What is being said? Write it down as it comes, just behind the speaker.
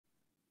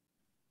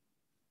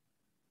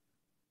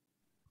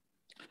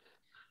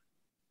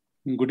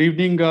Good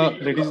evening,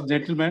 ladies and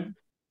gentlemen,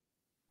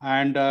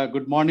 and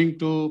good morning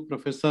to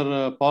Professor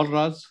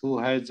Paulraj, who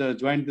has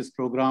joined this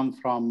program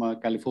from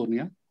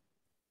California.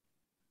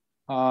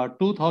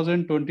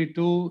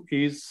 2022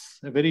 is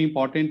a very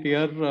important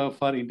year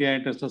for India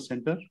International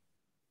Center.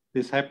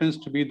 This happens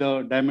to be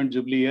the Diamond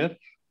Jubilee year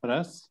for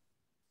us.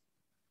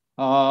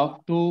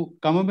 To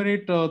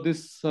commemorate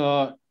this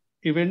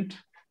event,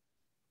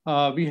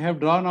 we have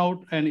drawn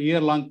out an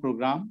year-long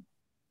program.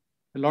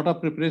 A lot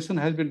of preparation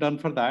has been done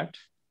for that.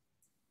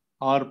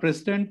 Our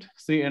president,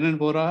 Shri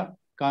Vohra,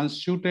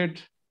 constituted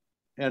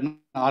an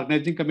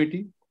organizing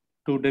committee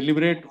to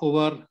deliberate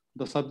over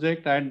the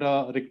subject and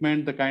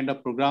recommend the kind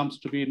of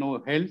programs to be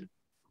held.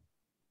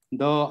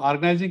 The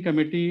organizing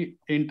committee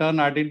in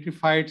turn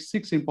identified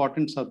 6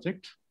 important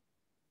subjects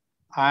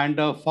and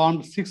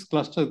formed 6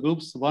 cluster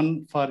groups,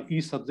 one for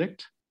each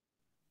subject.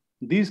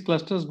 These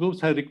clusters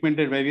groups have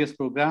recommended various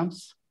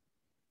programs.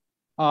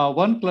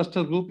 One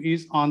cluster group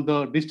is on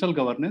the digital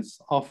governance,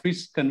 of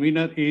which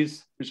convener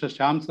is Mr.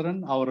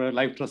 Shyam, our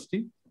life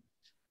trustee.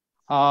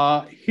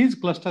 His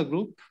cluster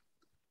group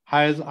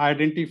has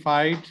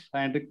identified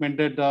and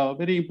recommended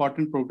very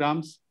important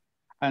programs.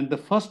 And the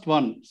first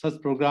one,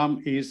 such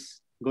program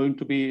is going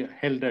to be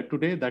held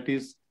today. That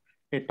is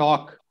a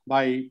talk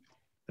by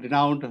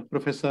renowned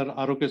Professor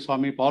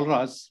Arogyaswami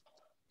Paulraj.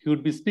 He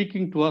would be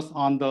speaking to us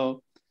on the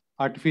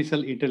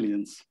artificial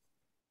intelligence.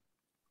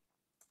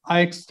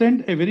 I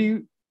extend a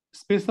very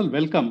special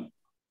welcome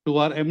to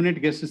our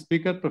eminent guest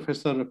speaker,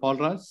 Professor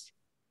Paulraj.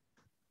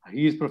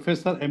 He is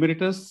Professor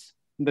Emeritus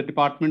in the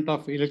Department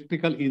of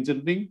Electrical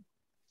Engineering,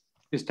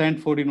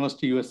 Stanford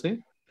University, USA,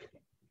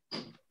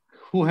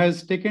 who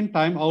has taken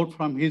time out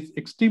from his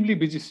extremely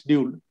busy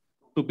schedule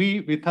to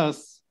be with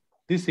us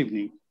this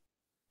evening.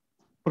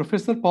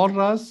 Professor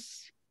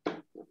Paulraj,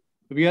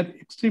 we are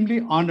extremely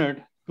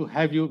honored to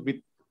have you with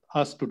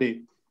us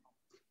today.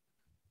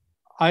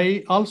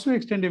 I also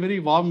extend a very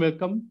warm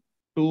welcome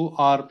to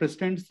our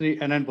President, Shri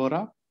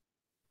Vohra,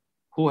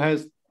 who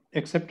has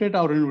accepted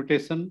our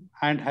invitation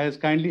and has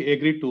kindly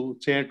agreed to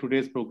chair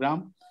today's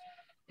program.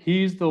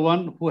 He is the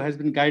one who has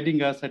been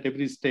guiding us at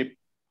every step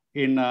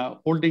in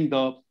holding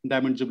the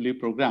Diamond Jubilee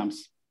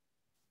programs.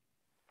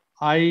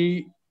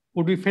 I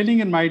would be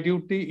failing in my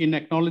duty in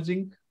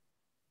acknowledging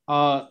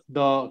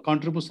the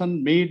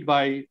contribution made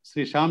by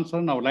Sri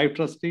Shyam, our life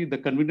trustee, the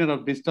convener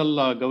of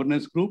Digital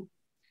Governance Group.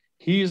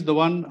 He is the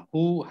one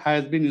who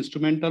has been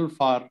instrumental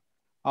for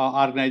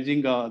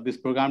organizing this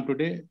program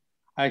today.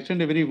 I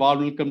extend a very warm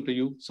welcome to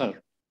you, sir.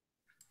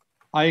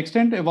 I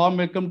extend a warm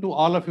welcome to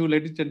all of you,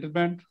 ladies and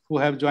gentlemen, who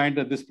have joined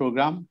this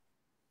program.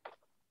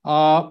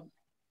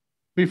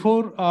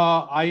 Before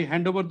I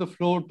hand over the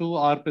floor to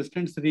our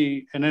President,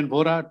 Shri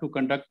Vohra, to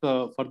conduct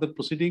further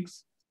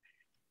proceedings,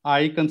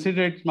 I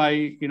consider it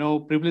my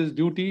privileged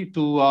duty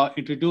to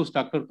introduce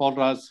Dr.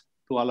 Paulraj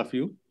to all of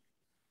you.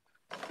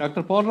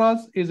 Dr. Paulraj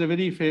is a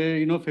very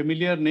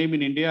familiar name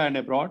in India and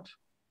abroad,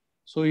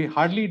 so he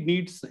hardly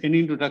needs any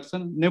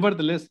introduction.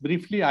 Nevertheless,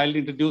 briefly, I'll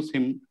introduce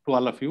him to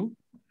all of you.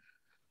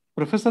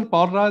 Professor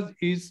Paulraj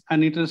is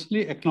an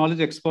internationally acknowledged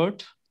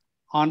expert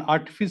on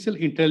artificial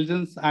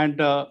intelligence and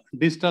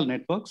digital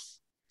networks.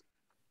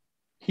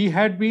 He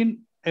had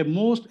been a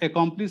most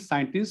accomplished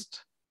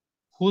scientist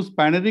whose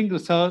pioneering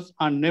research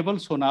on naval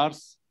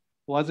sonars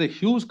was a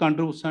huge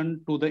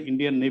contribution to the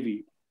Indian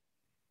Navy.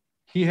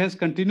 He has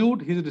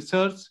continued his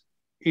research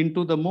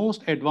into the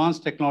most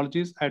advanced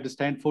technologies at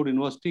Stanford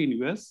University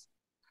in US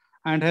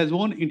and has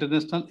won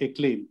international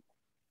acclaim.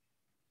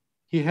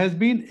 He has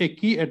been a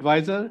key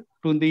advisor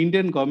to the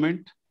Indian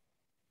government,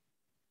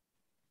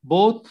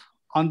 both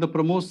on the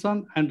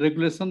promotion and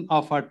regulation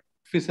of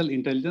artificial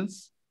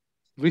intelligence,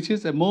 which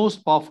is a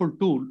most powerful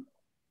tool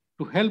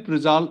to help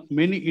resolve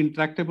many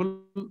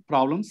intractable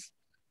problems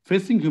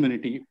facing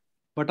humanity,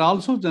 but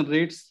also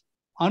generates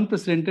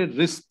unprecedented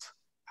risks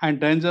and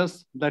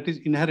dangers that is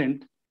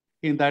inherent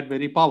in that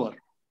very power.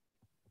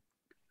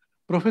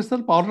 Professor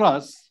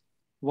Paulraj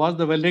was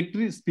the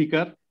valedictory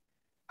speaker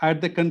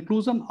at the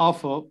conclusion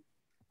of a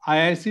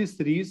IIC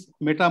series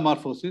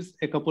Metamorphosis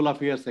a couple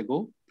of years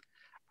ago,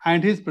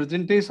 and his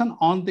presentation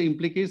on the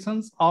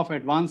implications of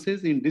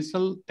advances in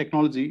digital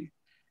technology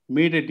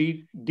made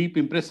a deep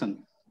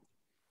impression.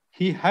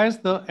 He has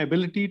the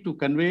ability to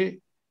convey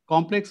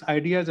complex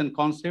ideas and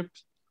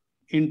concepts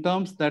in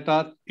terms that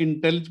are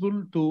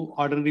intelligible to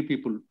ordinary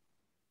people.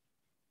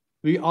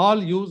 We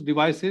all use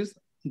devices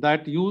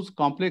that use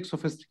complex,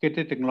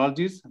 sophisticated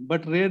technologies,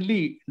 but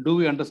rarely do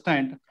we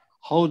understand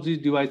how these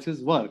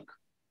devices work.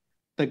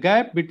 The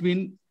gap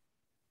between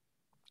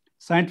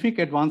scientific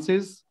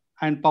advances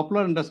and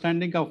popular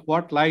understanding of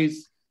what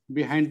lies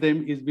behind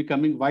them is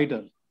becoming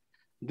wider.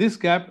 This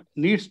gap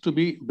needs to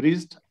be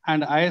bridged,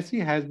 and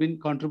IIC has been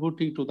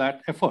contributing to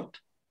that effort.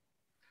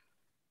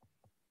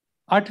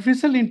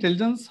 Artificial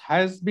intelligence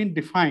has been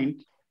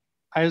defined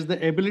as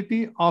the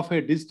ability of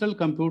a digital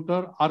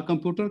computer or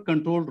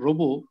computer-controlled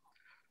robot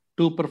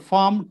to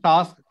perform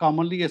tasks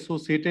commonly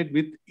associated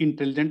with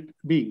intelligent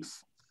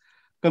beings.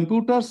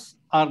 Computers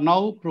are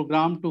now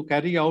programmed to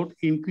carry out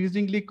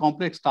increasingly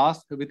complex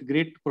tasks with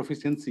great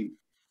proficiency.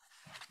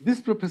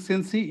 This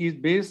proficiency is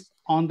based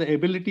on the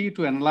ability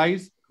to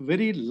analyze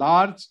very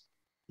large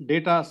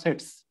data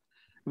sets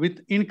with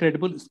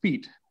incredible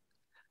speed.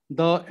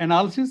 The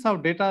analysis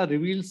of data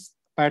reveals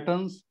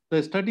patterns,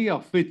 the study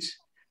of which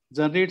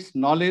generates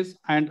knowledge,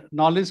 and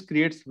knowledge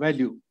creates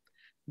value.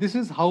 This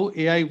is how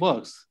AI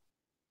works.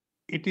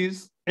 It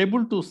is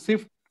able to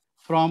sift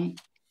from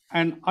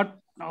an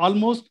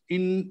almost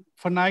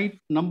infinite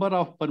number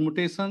of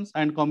permutations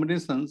and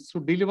combinations to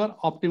deliver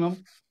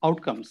optimum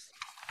outcomes,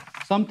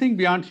 something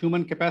beyond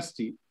human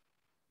capacity.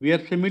 We are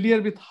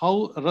familiar with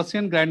how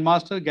Russian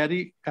Grandmaster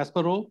Garry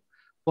Kasparov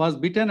was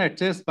beaten at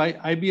chess by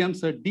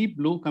IBM's Deep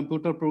Blue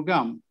computer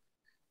program.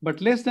 But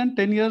less than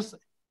 10 years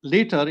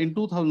later, in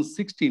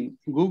 2016,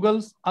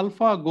 Google's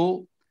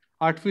AlphaGo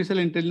artificial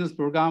intelligence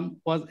program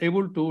was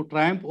able to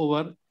triumph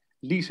over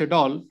Li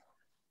Sedol,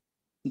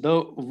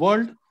 the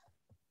world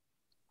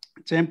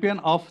champion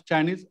of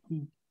Chinese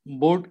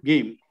board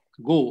game,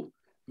 Go,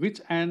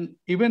 which an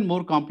even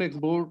more complex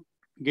board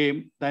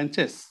game than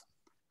chess.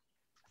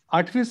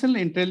 Artificial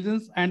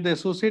intelligence and the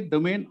associated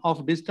domain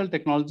of digital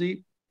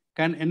technology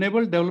can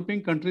enable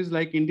developing countries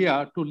like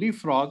India to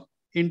leapfrog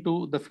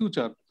into the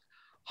future.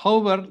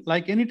 However,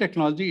 like any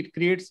technology, it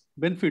creates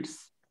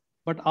benefits,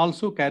 but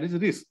also carries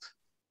risks.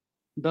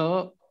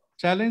 The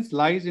challenge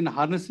lies in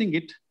harnessing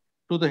it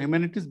to the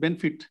humanity's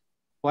benefit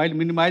while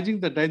minimizing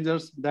the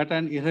dangers that are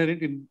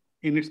inherent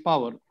in its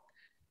power.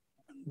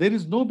 There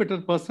is no better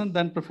person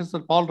than Professor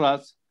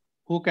Paulraj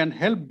who can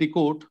help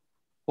decode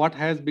what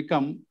has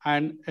become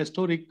an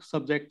historic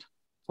subject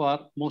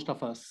for most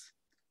of us.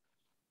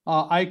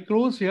 I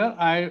close here.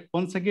 I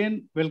once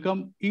again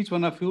welcome each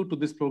one of you to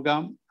this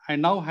program. I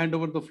now hand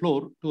over the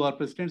floor to our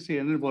President, Shri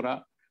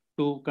Vohra,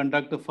 to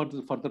conduct the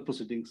further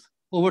proceedings.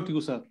 Over to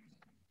you, sir.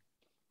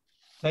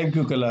 Thank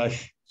you,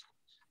 Kailash.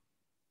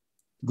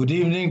 Good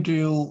evening to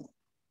you,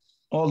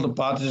 all the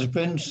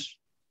participants,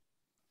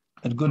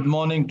 and good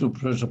morning to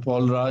Professor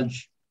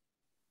Paulraj,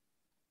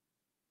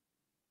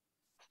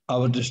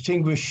 our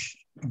distinguished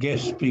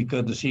guest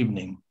speaker this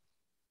evening.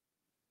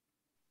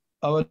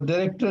 Our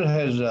director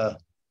has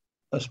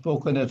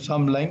spoken at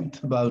some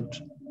length about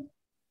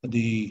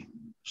the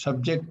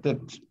subject that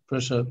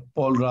Professor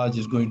Paulraj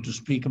is going to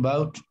speak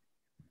about,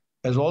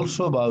 as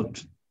also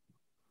about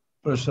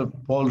Professor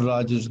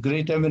Paulraj's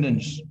great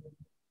eminence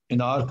in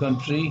our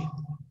country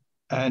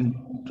and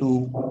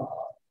to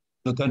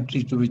the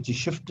country to which he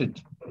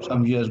shifted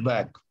some years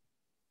back.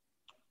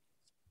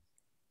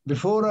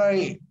 Before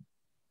I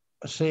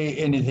say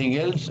anything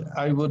else,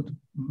 I would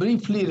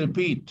briefly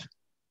repeat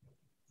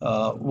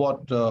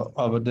what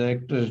our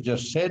director has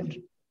just said,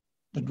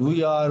 that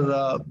we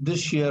are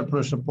this year,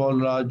 Professor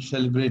Paulraj,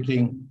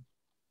 celebrating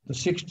the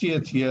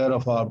 60th year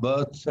of our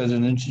birth as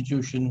an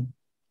institution.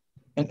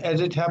 And as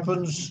it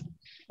happens,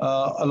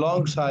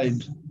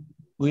 alongside,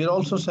 we are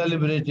also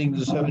celebrating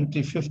the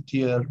 75th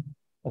year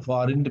of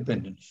our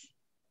independence.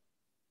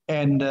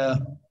 And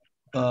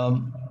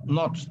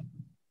not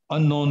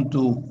unknown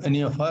to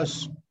any of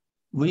us,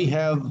 we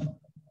have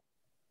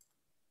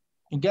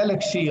a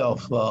galaxy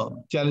of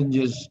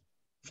challenges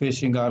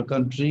facing our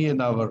country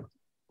and our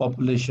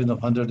population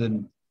of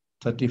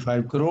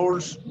 135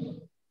 crores.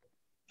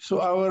 So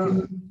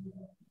our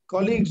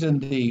colleagues in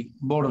the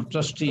Board of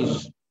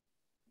Trustees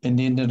in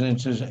the Indian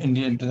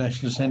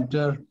International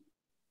Center,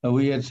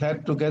 we had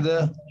sat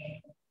together,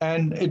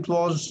 and it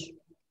was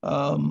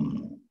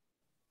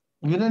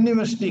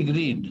unanimously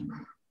agreed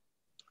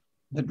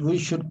that we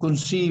should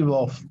conceive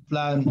of,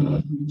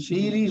 plan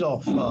series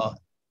of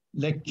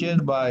lectures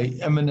by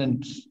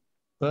eminent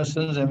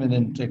persons,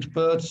 eminent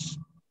experts,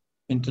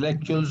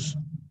 intellectuals,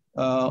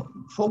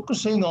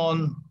 focusing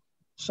on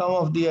some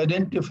of the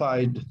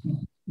identified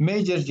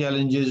major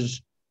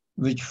challenges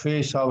which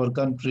face our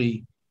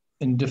country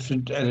in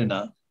different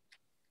arenas.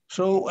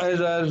 So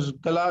as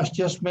Kailash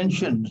just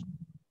mentioned,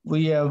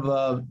 we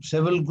have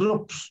several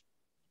groups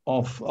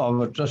of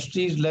our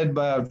trustees, led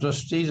by our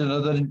trustees and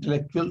other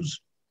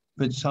intellectuals,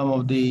 with some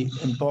of the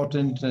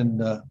important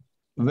and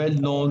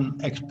well-known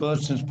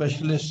experts and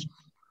specialists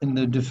in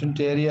the different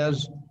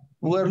areas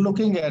who are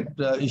looking at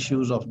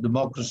issues of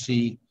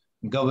democracy,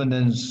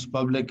 governance,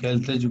 public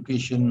health,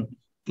 education,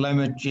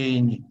 climate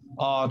change,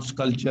 arts,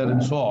 culture,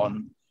 and so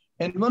on.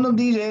 And one of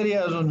these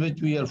areas on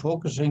which we are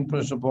focusing,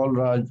 Professor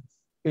Paulraj,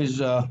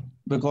 is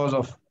because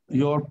of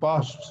your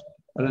past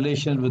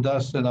relations with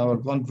us and our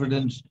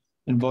confidence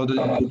in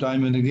bothering you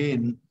time and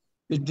again,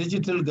 is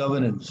digital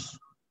governance.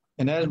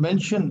 And as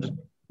mentioned,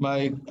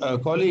 my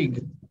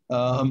colleague,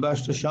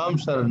 Ambassador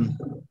Shyam Saran,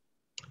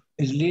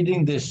 is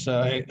leading this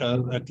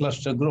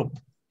cluster group,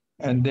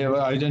 and they have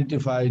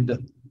identified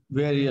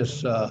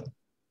various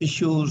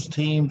issues,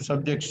 themes,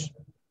 subjects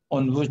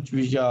on which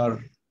we are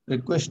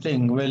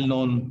requesting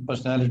well-known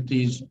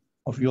personalities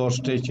of your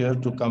stature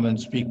to come and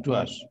speak to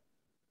us.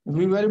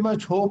 We very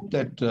much hope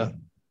that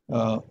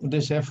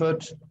this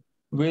effort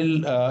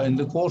will, in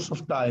the course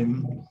of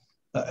time,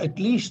 at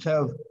least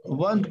have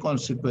one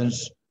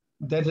consequence,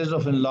 that is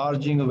of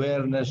enlarging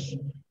awareness,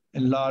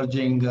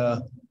 enlarging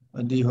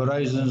the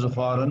horizons of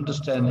our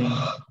understanding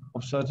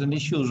of certain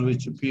issues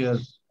which appear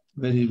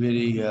very,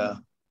 very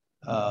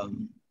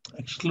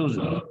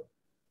exclusive.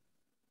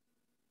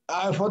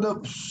 For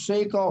the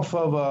sake of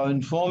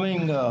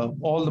informing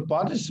all the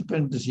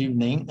participants this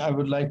evening, I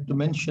would like to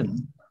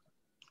mention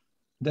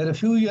that a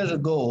few years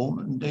ago,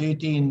 in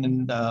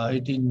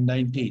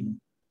 1819,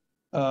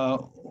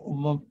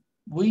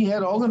 we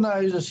had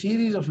organized a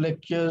series of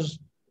lectures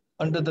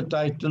under the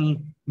title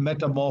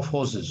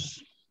Metamorphosis.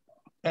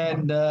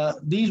 And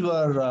these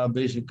were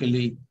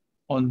basically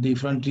on the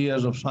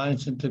frontiers of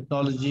science and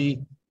technology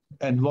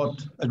and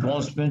what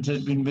advancements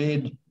had been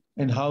made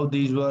and how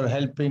these were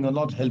helping or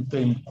not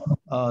helping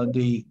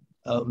the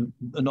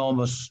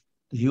enormous,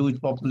 huge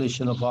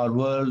population of our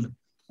world,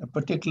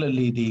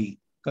 particularly the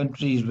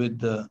countries with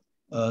the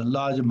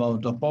large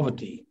amount of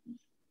poverty.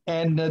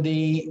 And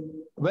the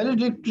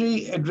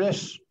valedictory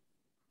address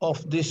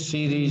of this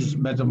series,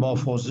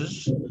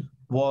 Metamorphosis,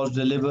 was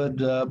delivered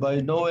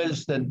by no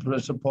else than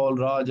Professor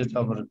Paulraj at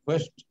our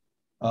request.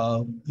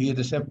 He had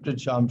accepted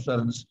Shyam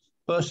Saran's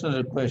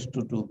personal request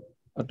to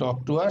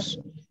talk to us,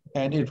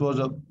 and it was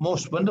a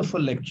most wonderful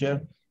lecture.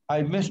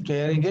 I missed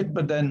hearing it,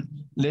 but then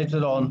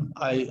later on,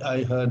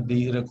 I heard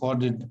the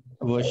recorded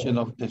version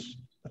of this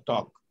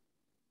talk.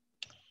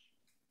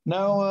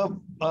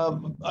 Now,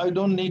 I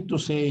don't need to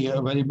say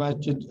very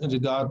much in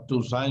regard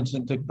to science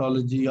and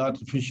technology,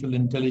 artificial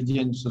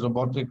intelligence,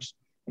 robotics,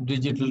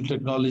 digital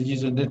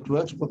technologies and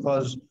networks,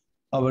 because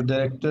our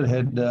director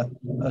had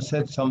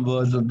said some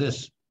words on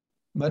this.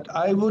 But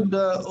I would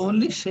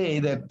only say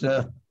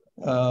that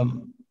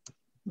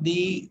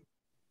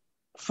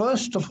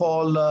first of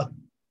all,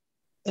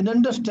 an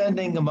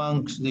understanding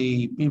amongst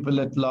the people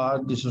at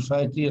large, the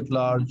society at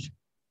large,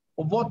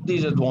 of what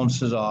these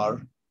advances are,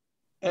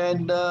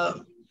 and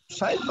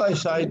side by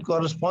side,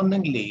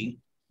 correspondingly,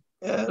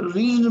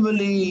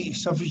 reasonably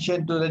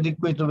sufficient or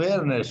adequate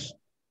awareness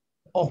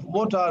of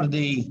what are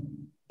the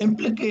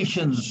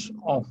implications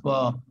of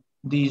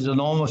these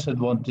enormous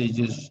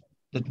advantages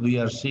that we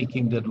are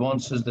seeking, the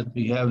advances that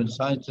we have in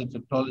science and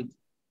technology,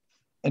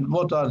 and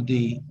what are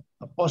the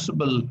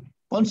possible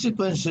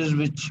consequences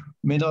which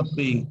may not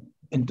be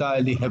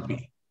entirely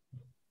happy.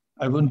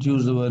 I wouldn't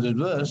use the word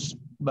adverse,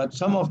 but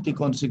some of the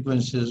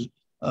consequences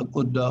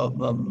could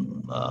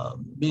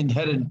be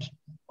inherent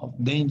of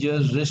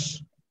dangers,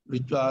 risks,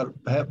 which are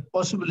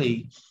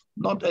possibly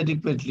not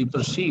adequately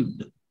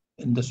perceived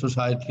in the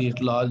society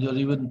at large, or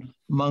even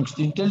amongst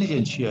the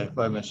intelligentsia, if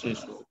I may say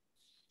so.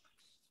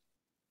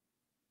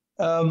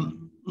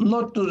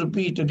 Not to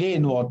repeat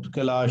again what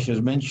Kailash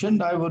has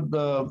mentioned, I would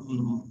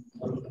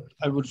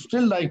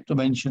still like to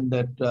mention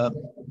that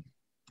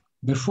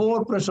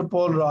before Professor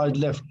Paulraj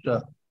left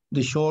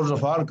the shores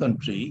of our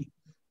country,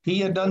 he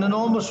had done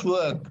enormous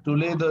work to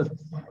lay the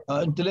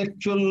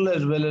intellectual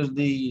as well as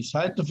the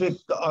scientific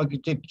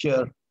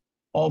architecture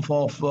of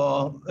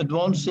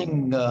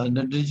advancing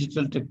the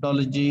digital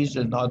technologies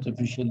and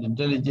artificial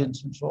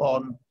intelligence and so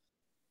on.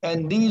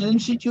 And these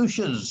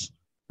institutions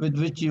with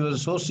which he was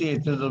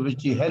associated or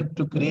which he helped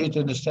to create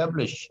and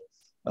establish,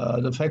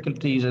 the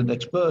faculties and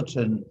experts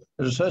and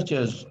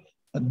researchers,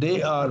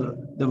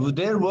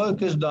 their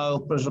work is now,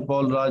 Professor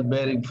Paulraj,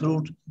 bearing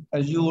fruit,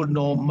 as you would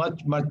know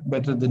much, much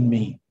better than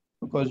me,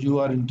 because you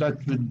are in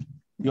touch with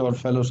your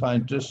fellow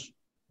scientists,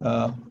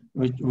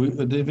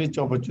 which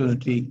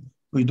opportunity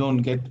we don't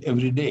get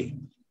every day.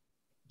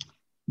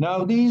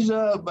 Now, these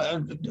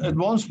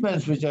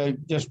advancements which I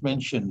just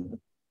mentioned,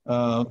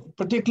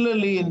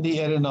 particularly in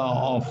the arena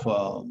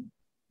of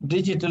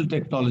digital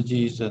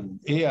technologies and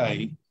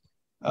AI,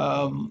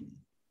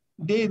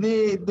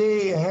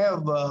 they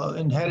have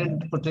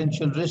inherent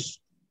potential risks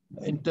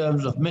in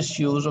terms of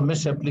misuse or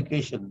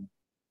misapplication,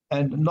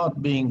 and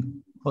not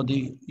being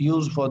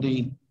used for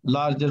the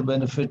larger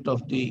benefit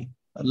of the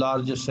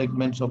larger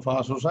segments of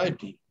our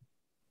society.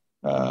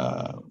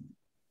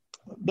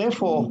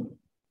 Therefore,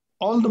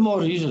 all the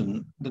more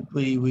reason that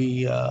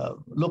we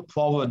look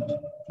forward,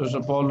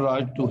 Professor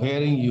Paulraj, to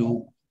hearing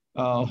you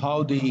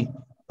how the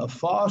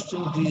fast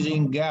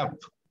increasing gap,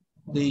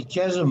 the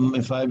chasm,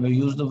 if I may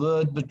use the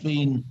word,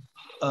 between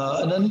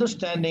an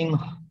understanding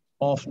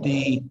of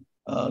the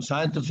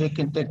scientific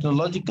and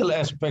technological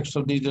aspects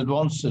of these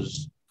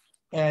advances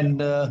and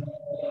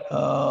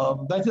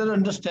better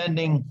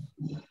understanding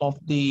of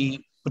the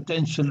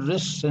potential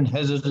risks and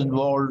hazards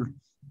involved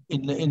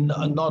in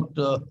not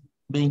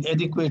being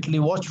adequately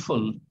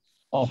watchful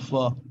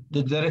of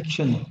the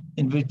direction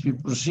in which we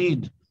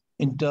proceed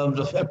in terms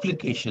of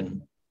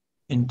application,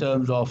 in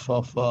terms of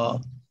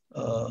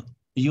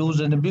use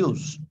and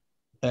abuse.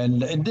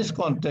 And in this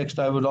context,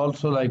 I would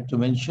also like to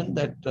mention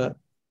that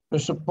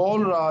Professor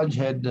Paulraj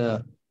had,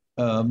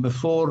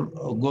 before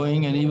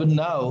going, and even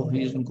now,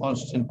 he is in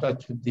constant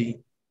touch with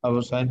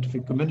our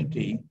scientific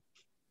community,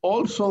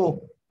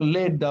 also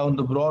laid down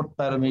the broad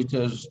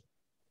parameters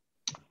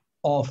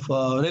of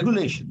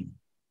regulation.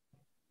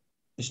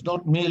 It's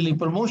not merely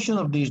promotion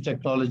of these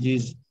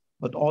technologies,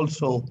 but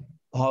also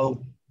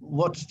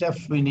what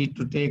steps we need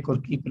to take or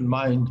keep in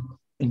mind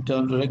in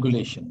terms of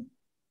regulation.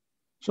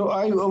 So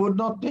I would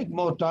not take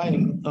more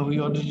time. We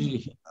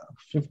already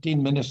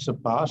 15 minutes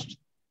have passed.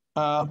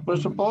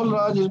 Professor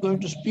Paulraj is going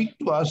to speak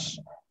to us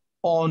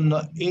on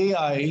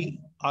AI,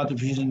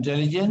 artificial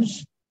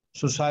intelligence,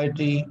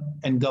 society,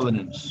 and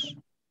governance.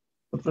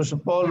 Professor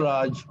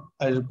Paulraj,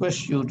 I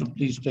request you to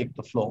please take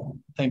the floor.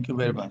 Thank you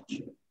very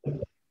much.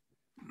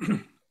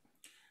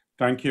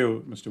 Thank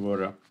you, Mr.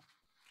 Vohra.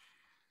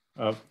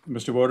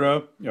 Mr.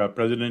 Vohra,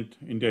 President,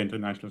 India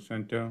International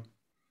Center,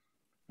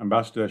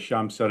 Ambassador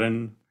Shyam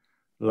Saran,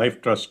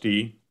 Life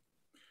Trustee,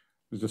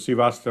 Mr.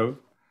 Shrivastava,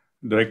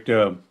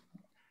 Director,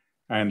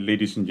 and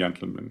ladies and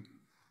gentlemen.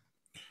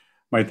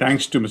 My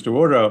thanks to Mr.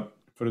 Vohra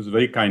for his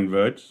very kind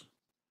words.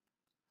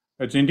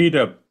 It's indeed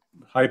a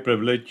high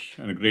privilege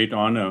and a great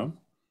honor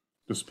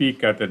to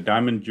speak at the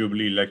Diamond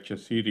Jubilee Lecture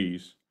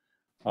Series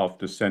of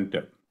the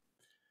Center.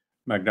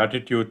 My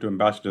gratitude to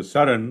Ambassador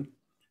Saran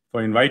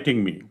for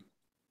inviting me.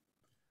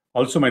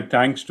 Also, my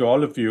thanks to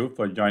all of you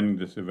for joining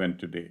this event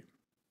today.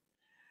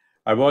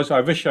 I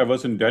wish I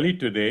was in Delhi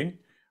today,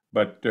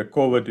 but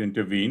COVID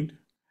intervened,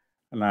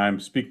 and I am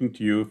speaking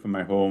to you from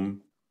my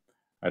home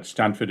at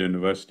Stanford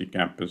University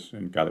campus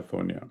in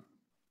California.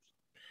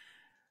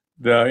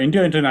 The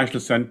India International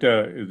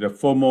Center is the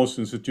foremost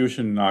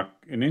institution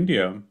in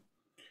India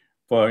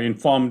for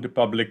informed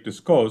public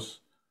discourse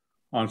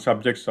on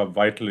subjects of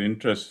vital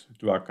interest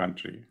to our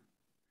country.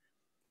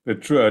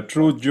 The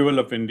true jewel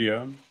of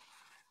India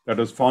that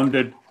was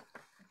founded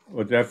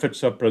with the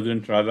efforts of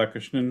President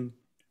Radhakrishnan,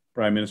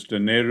 Prime Minister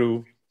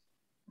Nehru,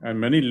 and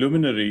many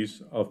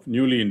luminaries of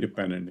newly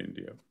independent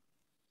India.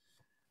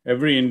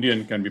 Every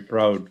Indian can be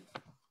proud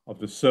of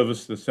the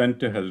service the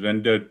center has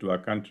rendered to our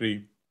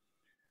country,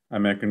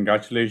 and my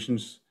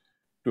congratulations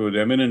to the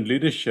eminent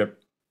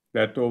leadership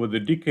that over the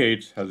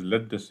decades has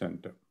led the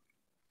center.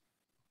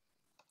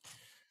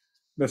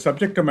 The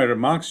subject of my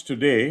remarks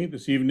today,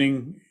 this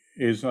evening,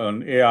 is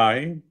on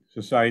AI,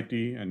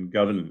 society, and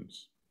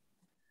governance.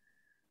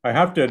 I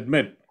have to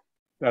admit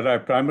that I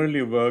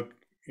primarily work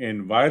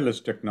in wireless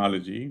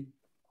technology,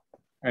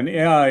 and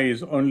AI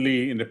is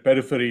only in the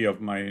periphery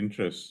of my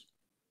interests.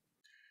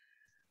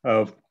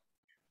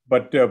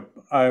 But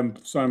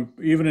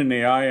even in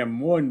AI, I'm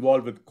more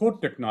involved with core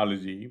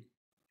technology.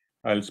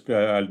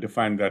 I'll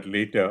define that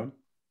later,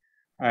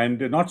 and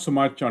not so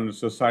much on the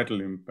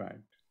societal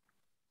impact.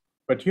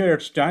 But here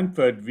at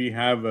Stanford, we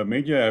have a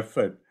major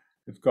effort.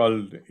 It's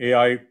called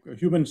AI,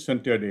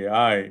 human-centered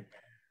AI,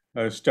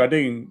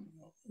 studying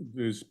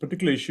these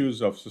particular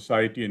issues of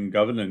society and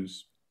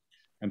governance.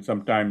 And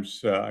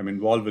sometimes I'm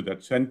involved with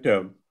that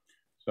center.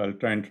 So I'll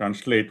try and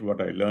translate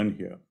what I learned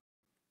here.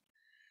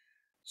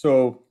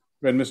 So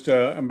when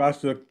Mr.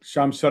 Ambassador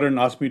Shyam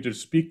Saran asked me to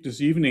speak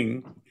this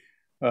evening,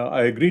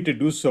 I agreed to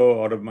do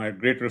so out of my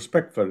great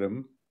respect for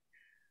him.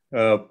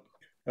 But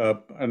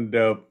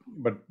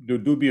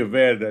do be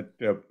aware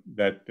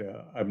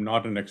that I'm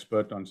not an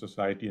expert on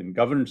society and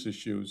governance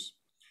issues.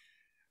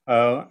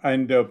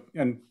 And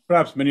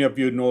perhaps many of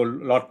you know a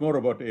lot more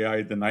about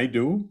AI than I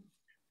do,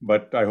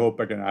 but I hope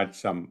I can add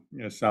some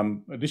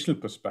additional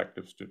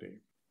perspectives today.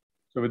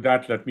 So with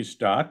that, let me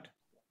start.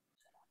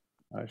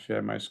 I'll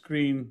share my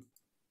screen.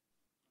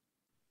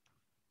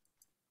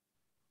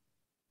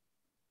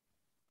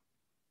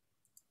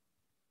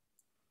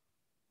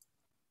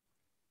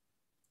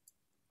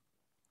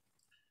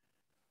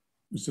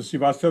 Mr.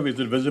 Shrivastava, is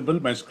it visible,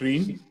 my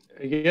screen?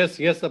 Yes,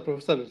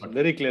 Professor,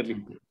 very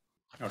clearly.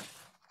 Okay.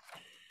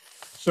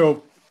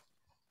 So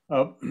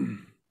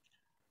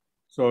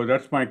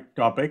that's my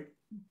topic.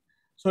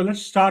 So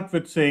let's start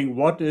with saying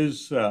what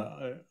is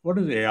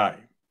AI?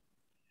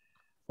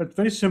 But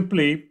very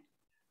simply,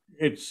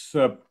 it's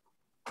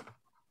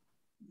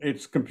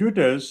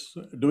computers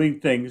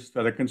doing things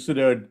that are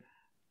considered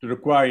to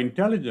require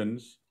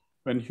intelligence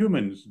when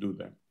humans do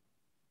them.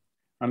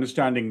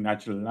 Understanding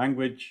natural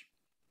language,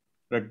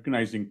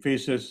 recognizing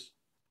faces,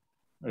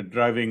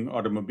 driving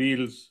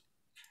automobiles,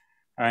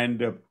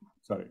 and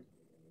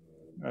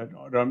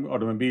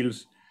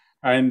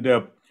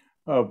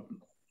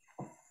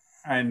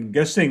and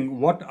guessing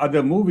what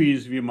other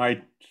movies we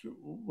might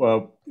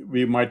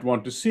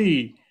want to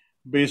see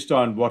based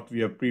on what we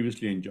have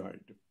previously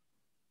enjoyed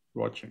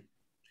watching.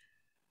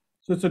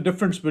 So it's a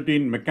difference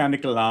between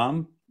mechanical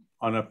arm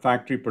on a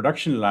factory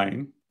production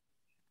line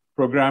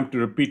programmed to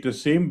repeat the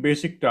same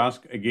basic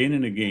task again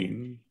and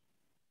again,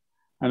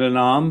 and an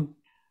arm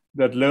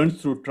that learns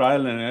through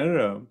trial and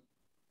error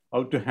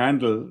how to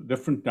handle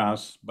different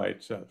tasks by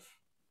itself.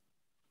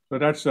 So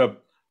that's a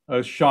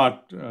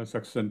short,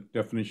 succinct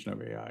definition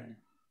of AI.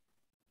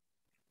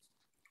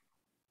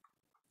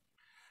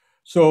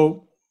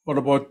 So what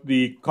about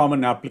the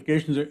common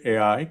applications of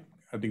AI?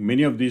 I think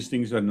many of these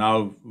things are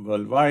now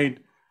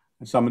worldwide,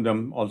 and some of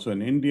them also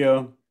in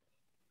India.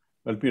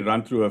 Let me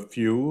run through a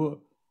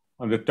few.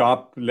 On the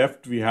top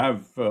left, we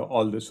have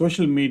all the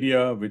social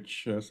media,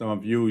 which some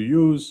of you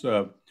use,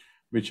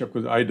 which of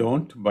course I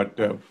don't, but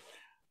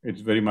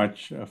it's very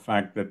much a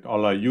fact that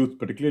all our youth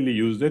particularly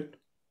use it.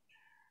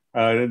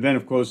 And then,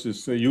 of course,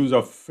 is the use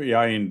of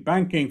AI in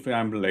banking, for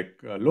example,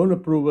 like loan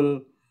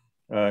approval,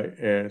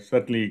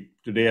 Certainly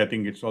today, I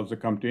think it's also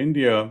come to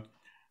India,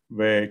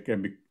 where it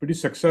can be pretty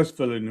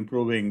successful in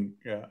improving,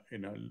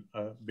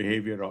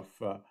 behavior of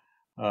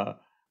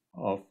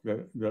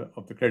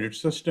the credit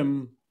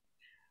system.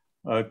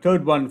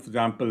 Third one, for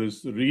example,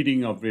 is the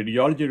reading of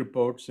radiology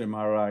reports,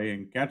 MRI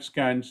and CAT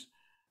scans,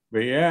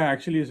 where AI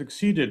actually has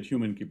exceeded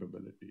human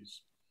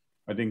capabilities.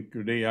 I think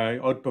today AI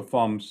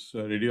outperforms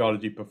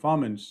radiology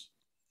performance.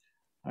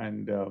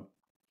 And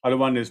other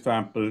one is, for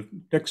example,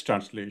 text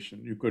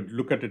translation. You could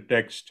look at a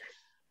text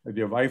with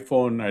your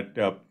iPhone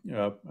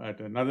at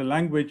another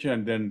language,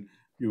 and then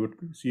you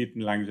would see it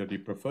in language that you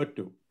prefer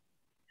to.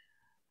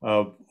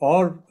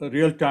 Or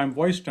real-time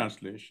voice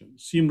translation,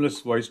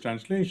 seamless voice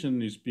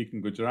translation. You speak in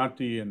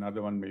Gujarati,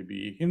 another one may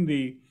be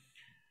Hindi.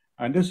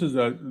 And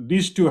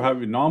these two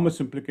have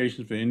enormous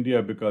implications for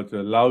India because it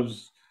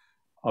allows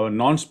our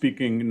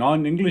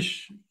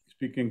non-English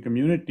speaking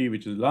community,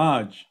 which is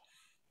large,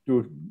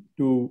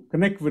 to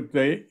connect with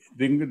the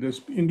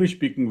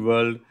English-speaking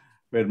world,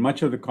 where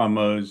much of the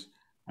commerce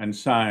and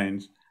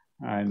science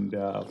and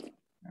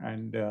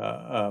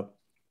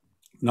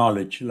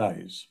knowledge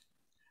lies.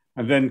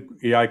 And then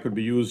AI could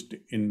be used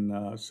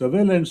in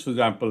surveillance, for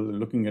example,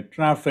 looking at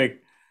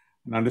traffic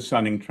and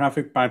understanding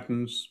traffic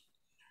patterns.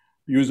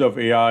 Use of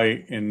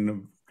AI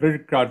in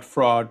credit card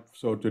fraud.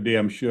 So today,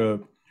 I'm sure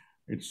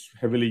it's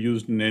heavily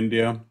used in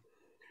India.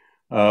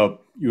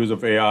 Use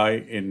of AI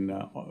in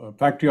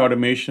factory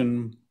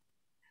automation.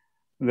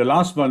 And the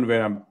last one,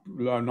 where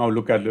I'll now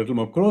look at a little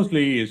more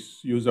closely,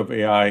 is use of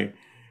AI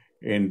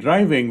in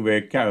driving,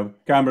 where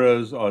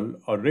cameras or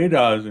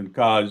radars in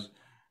cars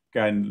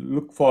can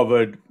look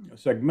forward,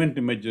 segment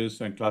images,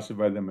 and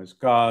classify them as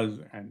cars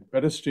and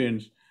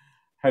pedestrians,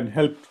 had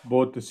helped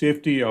both the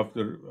safety of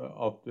the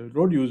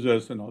road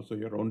users and also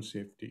your own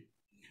safety.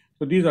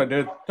 So there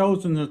are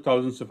thousands and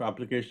thousands of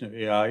applications of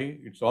AI.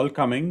 It's all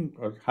coming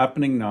or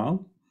happening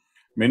now,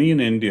 many in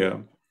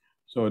India.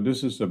 So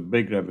this is a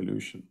big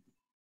revolution.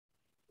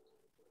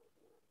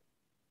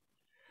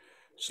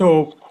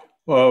 So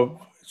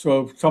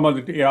some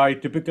of the AI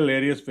typical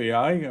areas for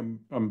AI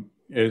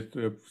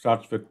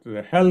starts with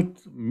the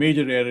health,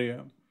 major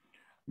area,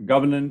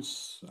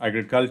 governance,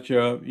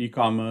 agriculture,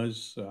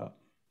 e-commerce,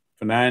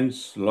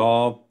 finance,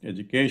 law,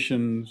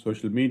 education,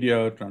 social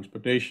media,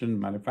 transportation,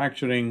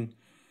 manufacturing.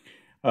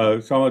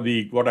 Some of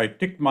what I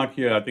ticked mark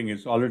here, I think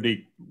is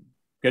already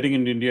getting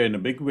in India in a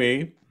big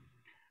way.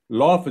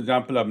 Law, for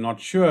example, I'm not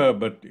sure,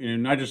 but in the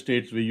United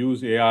States, we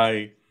use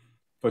AI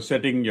for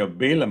setting your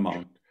bail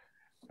amount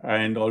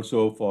and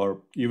also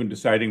for even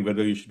deciding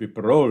whether you should be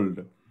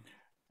paroled.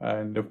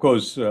 And of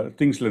course,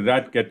 things like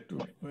that get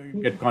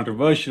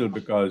controversial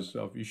because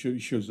of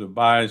issues of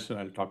bias, and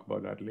I'll talk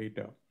about that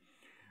later.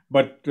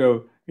 But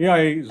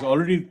AI is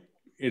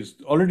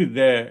already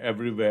there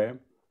everywhere,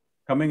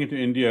 coming into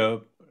India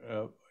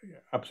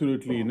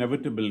absolutely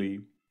inevitably,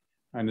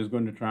 and is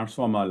going to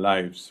transform our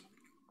lives.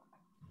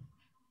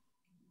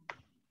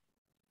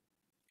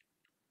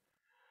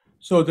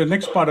 So the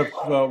next part of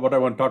what I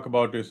want to talk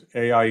about is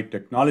AI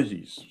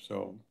technologies.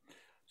 So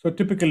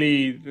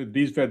typically,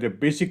 these were the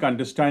basic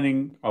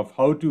understanding of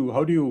how do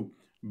you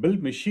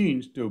build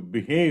machines to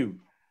behave,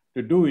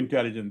 to do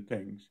intelligent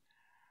things.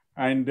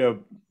 And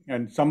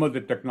some of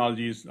the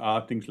technologies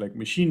are things like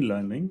machine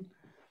learning,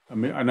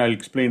 and I'll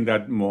explain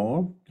that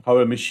more, how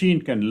a machine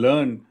can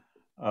learn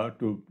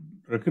to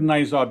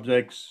recognize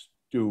objects,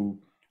 to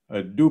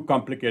do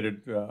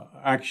complicated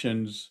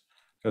actions.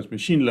 That's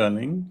machine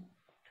learning.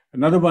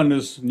 Another one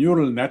is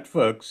neural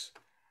networks.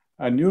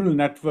 And neural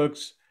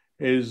networks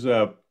is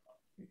a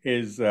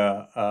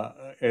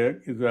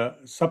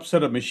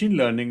subset of machine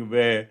learning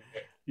where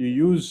you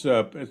use,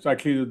 it's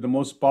actually the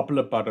most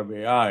popular part of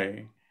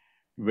AI,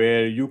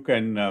 where you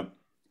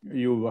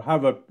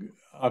have a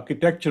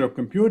architecture of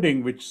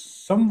computing which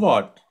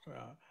somewhat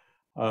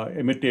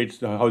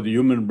imitates how the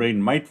human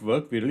brain might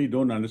work. We really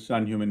don't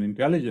understand human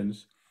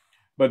intelligence,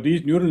 but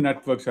these neural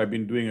networks have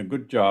been doing a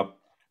good job,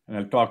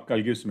 and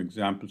I'll give some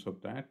examples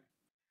of that.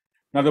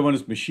 Another one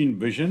is machine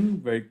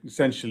vision, where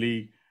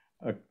essentially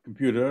a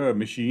computer, a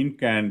machine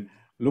can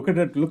look at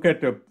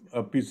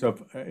a piece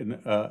of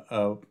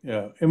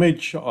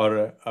image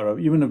or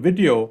even a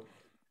video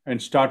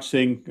and start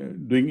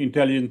doing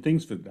intelligent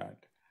things with that.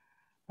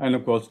 And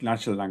of course,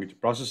 natural language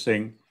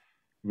processing,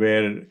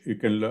 where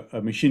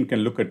a machine can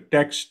look at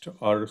text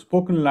or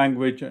spoken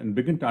language and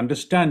begin to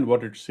understand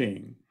what it's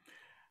saying.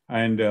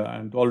 And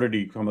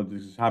already some of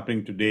this is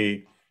happening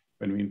today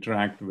when we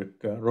interact with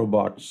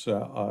robots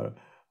on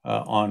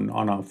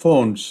our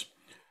phones.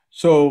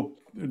 So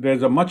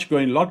there's a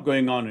lot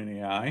going on in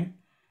AI,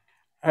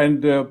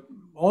 and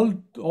all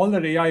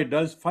that AI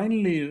does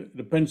finally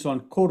depends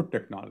on core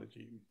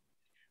technology.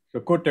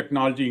 So core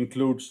technology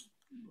includes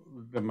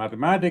the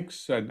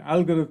mathematics and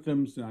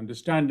algorithms and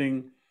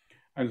understanding,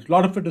 and a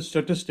lot of it is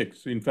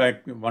statistics. In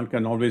fact, one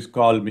can always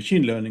call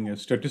machine learning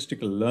as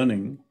statistical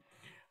learning,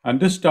 and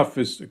this stuff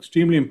is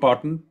extremely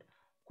important,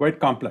 quite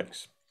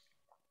complex.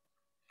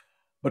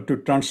 But to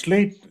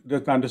translate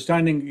that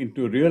understanding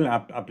into real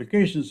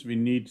applications, we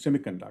need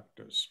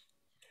semiconductors.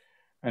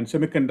 And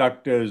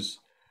semiconductors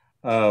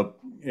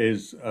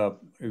is a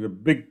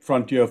big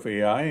frontier for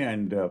AI,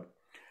 and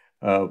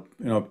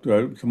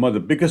some of the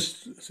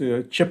biggest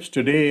chips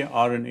today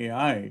are in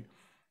AI.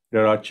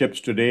 There are chips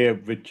today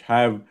which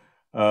have,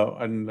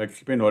 and I'll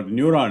explain what a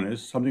neuron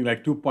is, something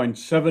like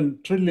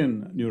 2.7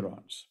 trillion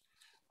neurons.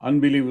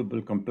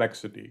 Unbelievable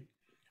complexity.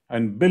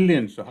 And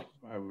billions,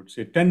 I would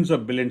say tens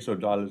of billions of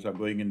dollars are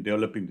going in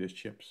developing these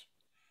chips.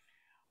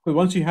 Because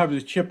once you have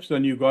these chips,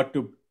 then you got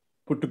to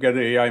put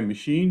together AI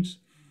machines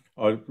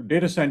or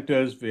data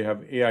centers. We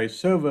have AI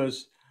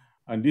servers,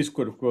 and these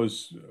could, of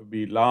course,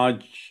 be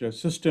large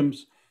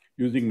systems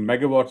using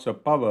megawatts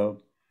of power.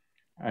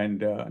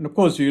 And of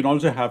course, you can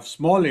also have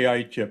small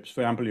AI chips.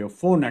 For example, your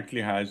phone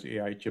actually has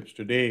AI chips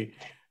today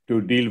to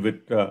deal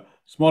with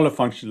smaller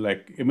functions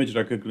like image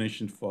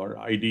recognition for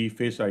ID,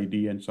 face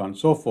ID, and so on and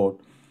so forth.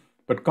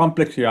 But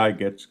complex AI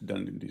gets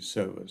done in these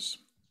servers.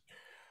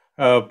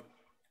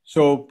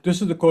 So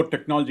this is the core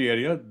technology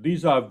area.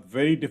 These are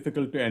very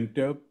difficult to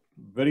enter,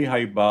 very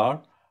high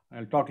bar.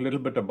 I'll talk a little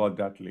bit about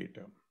that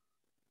later.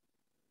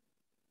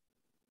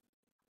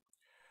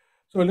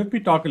 So let me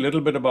talk a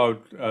little bit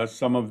about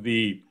some of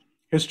the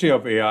history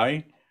of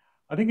AI.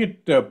 I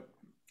think the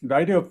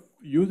idea of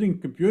using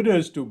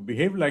computers to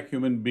behave like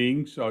human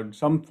beings or in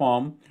some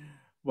form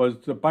was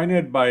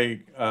pioneered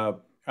by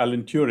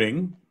Alan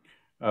Turing,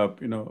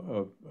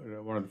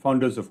 one of the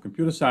founders of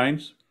computer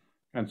science.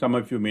 And some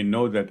of you may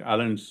know that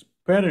Alan's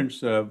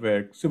parents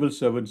were civil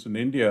servants in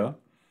India.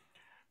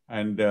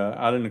 And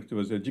Alan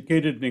was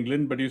educated in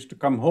England, but he used to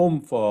come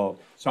home for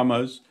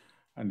summers.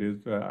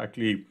 And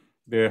actually,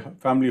 their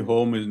family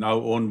home is now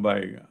owned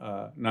by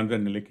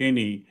Nandan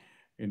Nilekani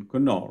in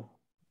Coonoor.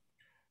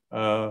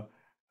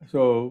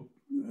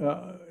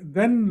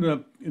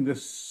 Then in the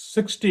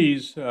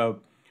 60s,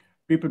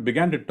 people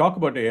began to talk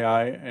about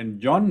AI, and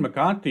John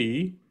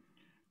McCarthy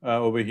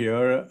over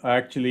here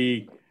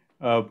actually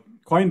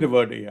coined the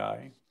word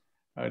AI.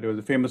 There was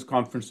a famous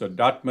conference at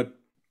Dartmouth,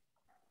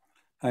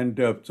 and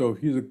so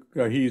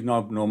he's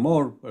now no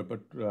more,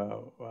 but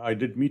I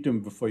did meet him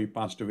before he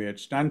passed away at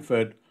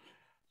Stanford.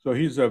 So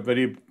he's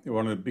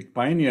one of the big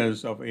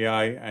pioneers of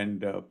AI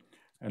and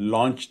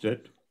launched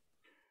it.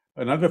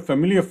 Another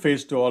familiar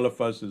face to all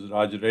of us is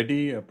Raj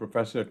Reddy, a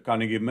professor at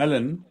Carnegie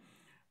Mellon.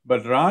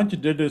 But Raj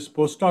did his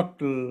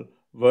postdoctoral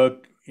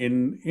work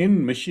in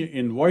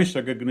voice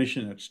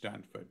recognition at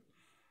Stanford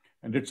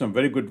and did some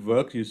very good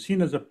work. He's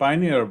seen as a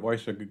pioneer of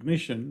voice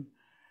recognition.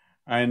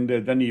 And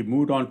then he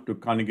moved on to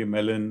Carnegie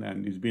Mellon,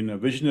 and he's been a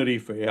visionary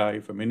for AI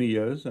for many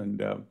years.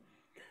 And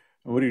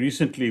very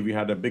recently, we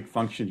had a big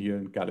function here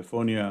in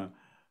California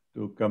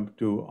to come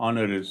to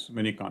honor his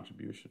many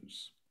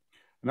contributions.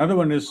 Another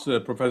one is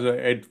Professor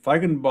Ed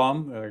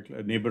Feigenbaum,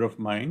 a neighbor of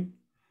mine.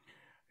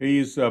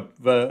 He's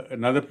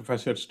another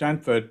professor at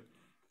Stanford,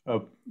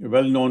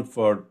 well known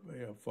for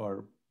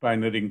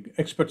pioneering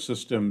expert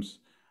systems,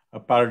 a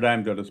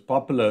paradigm that was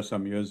popular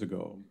some years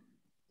ago.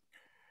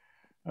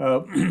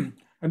 And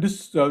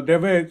there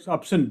were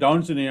ups and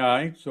downs in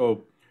AI.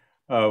 So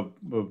a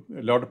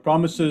lot of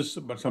promises,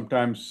 but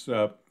sometimes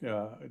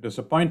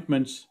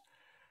disappointments.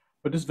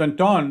 But this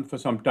went on for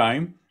some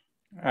time.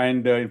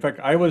 And in fact,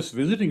 I was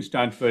visiting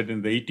Stanford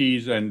in the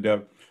 80s, and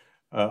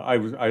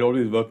I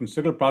always worked in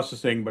signal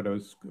processing, but I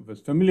was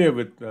familiar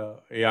with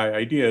AI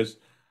ideas.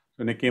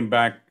 When I came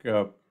back,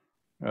 the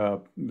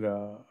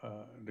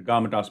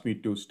government asked me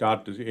to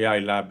start this AI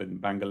lab in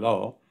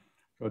Bangalore.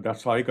 So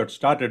that's how I got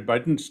started, but I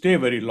didn't stay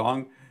very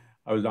long.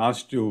 I was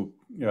asked to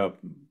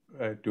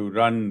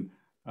run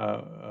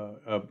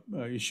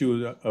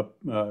issues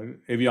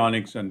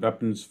avionics and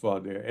weapons for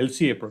the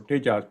LCA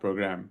Tejas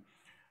program.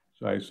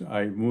 So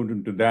I moved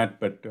into that,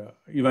 but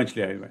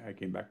eventually I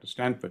came back to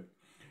Stanford.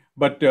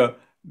 But the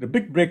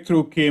big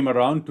breakthrough came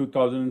around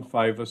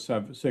 2005 or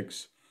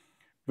 6,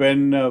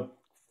 when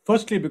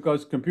firstly,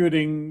 because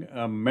computing,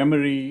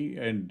 memory,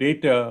 and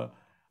data,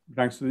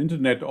 thanks to the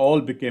internet,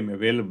 all became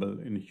available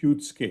in a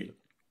huge scale.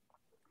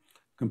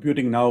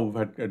 Computing now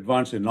had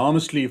advanced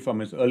enormously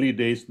from its early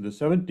days in the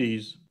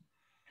 70s,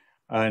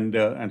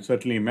 and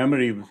certainly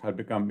memory had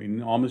become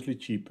enormously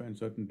cheap and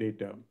certain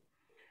data.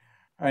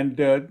 And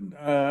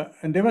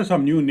there were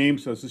some new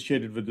names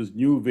associated with this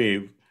new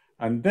wave,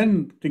 and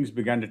then things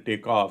began to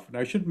take off. And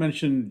I should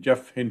mention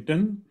Jeff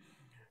Hinton,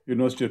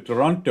 University of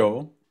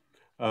Toronto,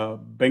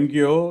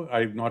 Bengio,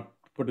 I've not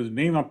put his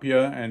name up here,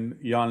 and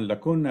Jan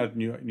LeCun at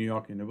New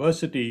York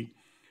University.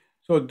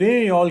 So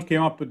they all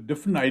came up with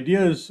different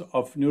ideas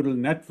of neural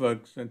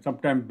networks, and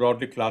sometimes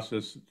broadly classed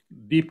as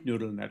deep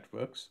neural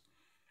networks.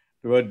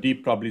 The word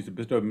deep probably is a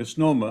bit of a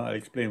misnomer. I'll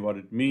explain what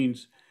it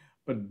means.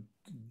 But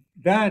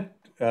that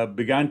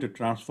began to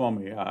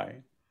transform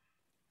AI.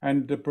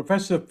 And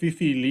Professor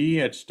Fifi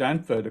Lee at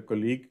Stanford, a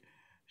colleague,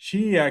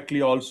 she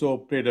actually also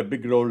played a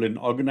big role in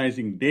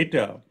organizing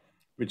data,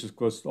 which of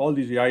course all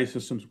these AI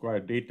systems require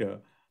data.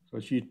 So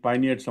she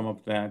pioneered some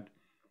of that.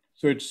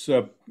 So it's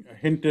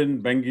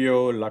Hinton,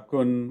 Bengio,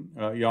 LeCun,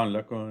 Jan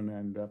LeCun,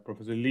 and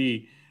Professor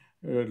Lee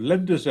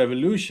led this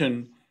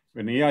revolution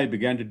when AI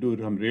began to do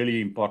some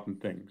really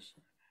important things.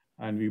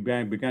 and we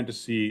began to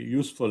see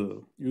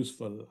useful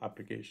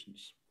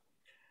applications.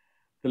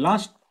 The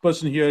last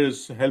person here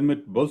is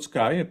Helmut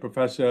Bolsky, a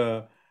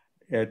professor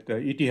at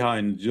ETH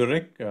in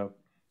Zurich,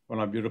 one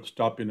of Europe's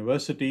top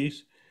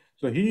universities.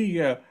 So he,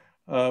 and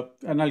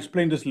I'll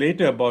explain this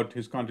later about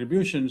his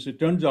contributions. It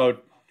turns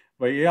out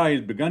why AI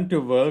has begun to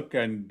work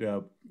and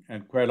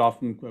quite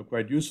often,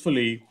 quite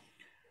usefully,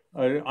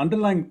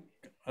 underlying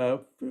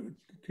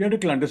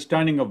theoretical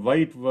understanding of why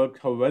it works,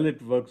 how well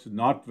it works, is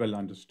not well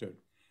understood.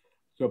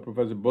 So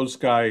Professor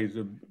Bolsky is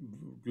a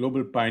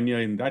global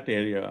pioneer in that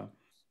area.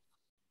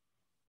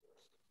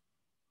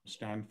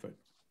 Stanford.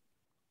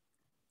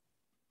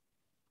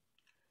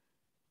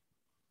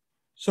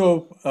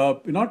 So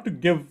in order to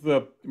give,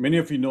 many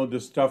of you know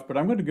this stuff, but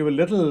I'm going to give a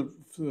little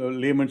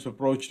layman's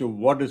approach to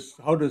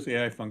how does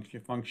AI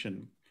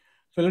function.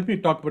 So let me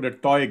talk about a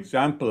toy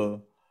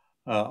example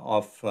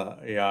of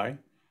AI.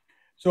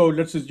 So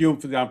let's assume,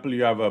 for example,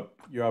 you have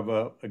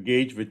a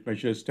gauge which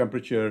measures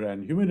temperature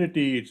and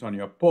humidity. It's on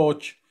your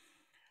porch,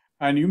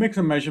 and you make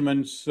some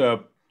measurements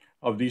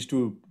of these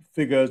two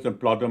figures and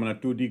plot them on a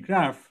 2D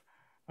graph.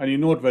 And you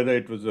note whether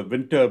it was a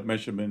winter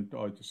measurement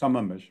or it's a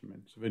summer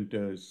measurement. So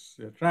winter is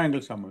a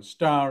triangle, summer is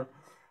star.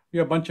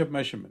 You have a bunch of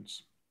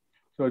measurements.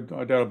 So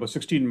there are about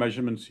 16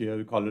 measurements here.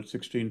 We call it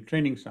 16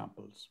 training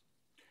samples.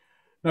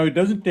 Now, it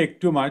doesn't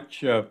take too much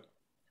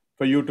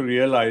for you to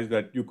realize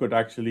that you could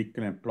actually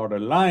plot a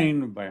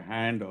line by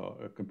hand, or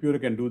a computer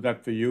can do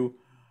that for you.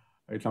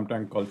 It's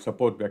sometimes called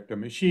support vector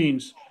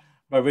machines,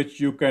 by which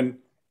you can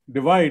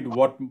divide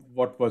what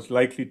was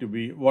likely to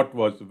be, what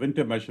was the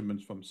winter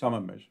measurements from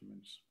summer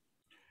measurements.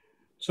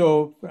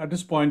 So at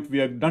this point, we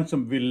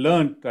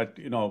learned that,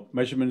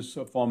 measurements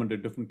are formed into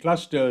different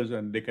clusters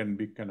and they can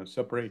be kind of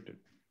separated.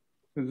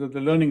 This is the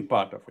learning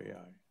part of AI.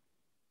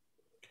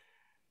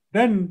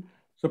 Then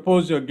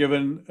suppose you're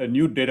given a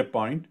new data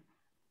point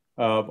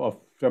of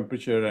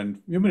temperature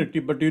and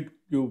humidity, but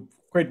you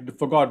quite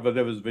forgot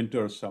whether it was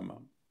winter or summer.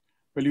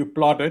 Well, you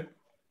plot it,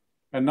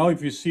 and now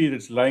if you see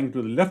it's lying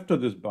to the left of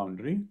this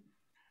boundary,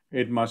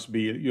 it must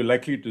be, you're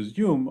likely to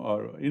assume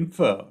or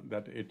infer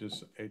that it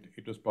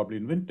was probably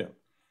in winter.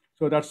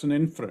 So that's an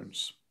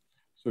inference.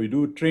 So you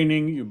do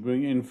training, you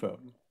bring infer.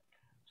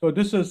 So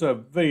this is a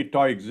very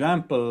toy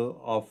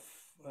example of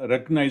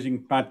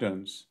recognizing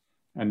patterns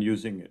and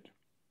using it.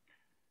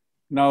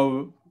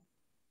 Now,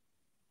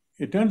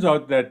 it turns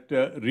out that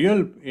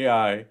real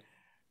AI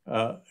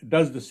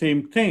does the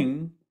same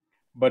thing,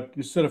 but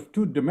instead of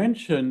 2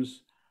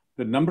 dimensions,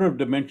 the number of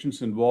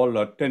dimensions involved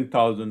are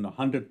 10,000,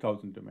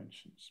 100,000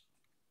 dimensions.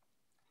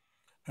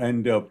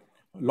 And a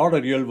lot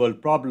of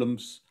real-world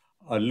problems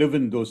live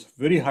in those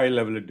very high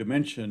level of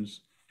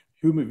dimensions.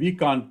 We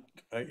can't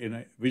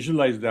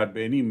visualize that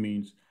by any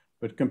means,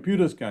 but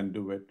computers can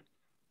do it.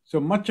 So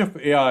much of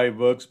AI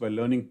works by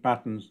learning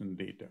patterns in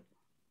data,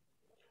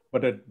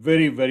 but at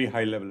very, very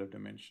high level of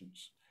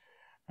dimensions.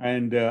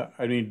 And and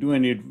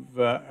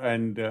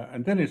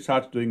then it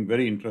starts doing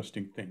very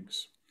interesting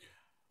things.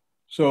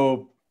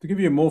 So to give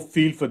you more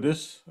feel for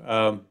this,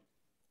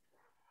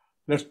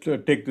 let's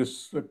take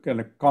this kind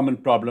of common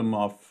problem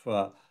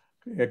of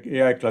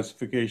AI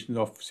classification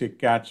of, say,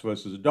 cats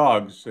versus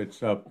dogs.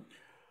 It's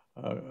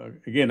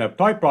again a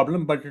toy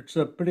problem, but it's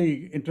a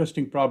pretty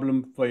interesting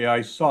problem for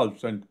AI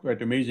solves, and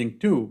quite amazing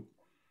too.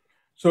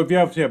 So if you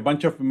have, say, a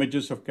bunch of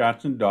images of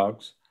cats and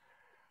dogs,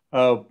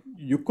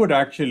 you could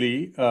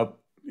actually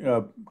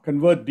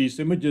convert these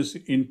images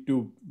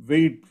into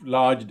very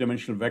large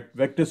dimensional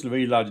vectors,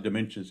 very large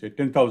dimensions, say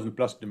 10,000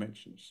 plus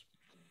dimensions.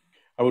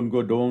 I don't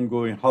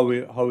go in how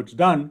it's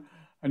done.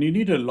 And you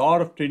need a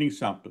lot of training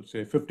samples,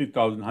 say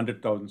 50,000,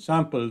 100,000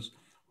 samples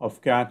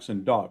of cats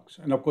and dogs.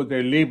 And of course,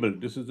 they're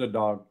labeled. This is a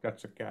dog,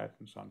 that's a cat,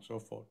 and so on and so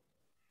forth.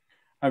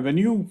 And when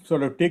you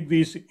sort of take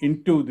these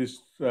into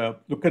this,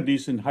 look at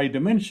these in high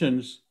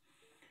dimensions,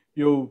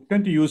 you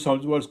tend to use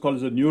what's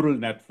called a neural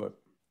network.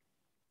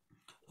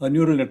 A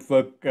neural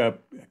network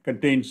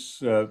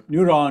contains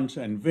neurons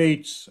and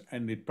weights,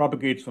 and it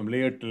propagates from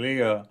layer to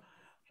layer,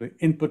 the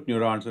input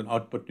neurons and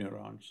output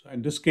neurons.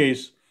 In this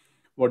case,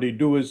 what you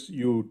do is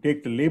you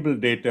take the label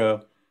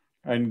data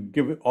and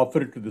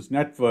offer it to this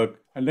network,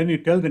 and then you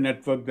tell the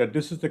network that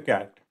this is the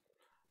cat.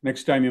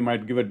 Next time you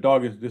might give a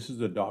dog, this is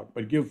the dog,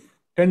 but give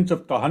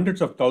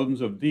hundreds of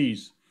thousands of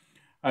these.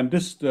 And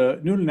this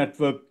neural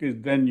network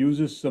then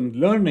uses some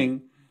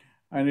learning,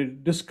 and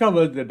it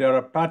discovers that there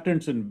are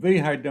patterns in very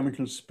high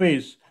dimensional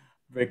space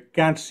where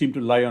cats seem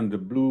to lie on the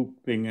blue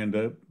thing and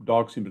the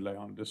dogs seem to lie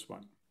on this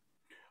one,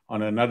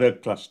 on another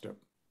cluster.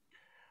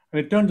 And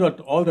it turns out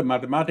all the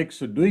mathematics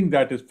for doing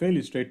that is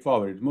fairly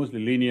straightforward. It's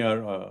mostly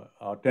linear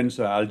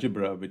tensor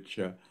algebra, which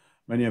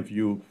many of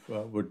you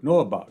would know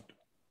about.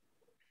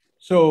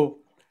 So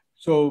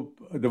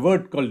the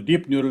word called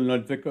deep neural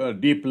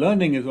network, deep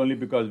learning, is only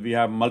because we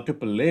have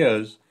multiple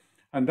layers.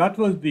 And that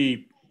was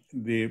the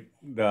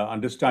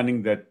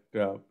understanding that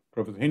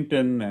Professor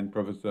Hinton and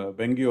Professor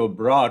Bengio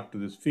brought to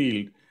this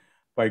field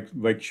by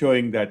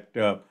showing that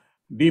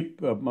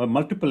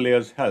multiple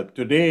layers help.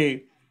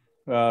 Today,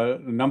 the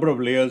number of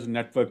layers in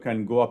network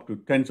can go up to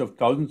tens of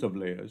thousands of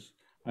layers,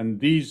 And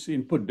these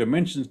input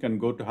dimensions can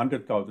go to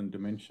 100,000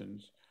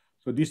 dimensions.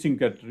 So these things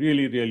get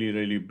really, really,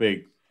 really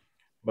big.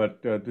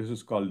 But this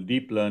is called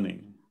deep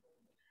learning.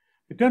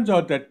 It turns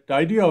out that the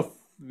idea of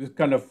this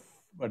kind of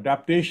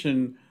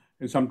adaptation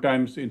is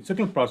sometimes in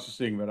signal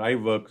processing, where I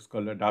work, is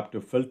called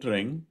adaptive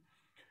filtering.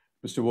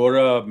 Mr.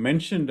 Vohra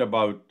mentioned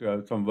about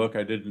some work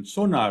I did in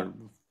sonar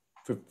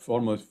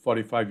almost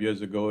 45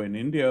 years ago in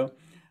India,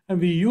 and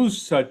we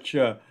use such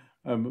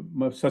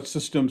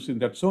systems in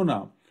that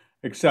sonar,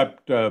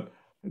 except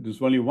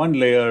there's only one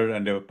layer,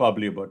 and there were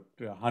probably about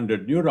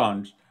 100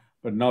 neurons,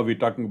 but now we're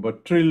talking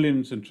about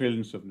trillions and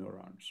trillions of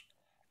neurons.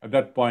 At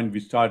that point,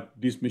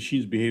 these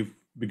machines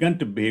began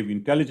to behave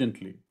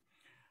intelligently.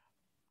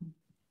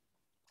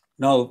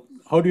 Now,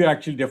 how do you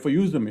actually therefore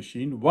use the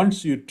machine?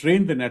 Once you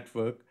train the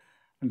network,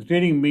 and the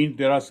training means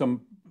there are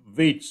some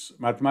weights,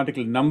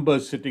 mathematical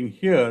numbers sitting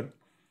here,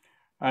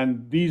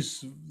 and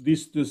this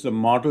is a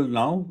model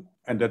now,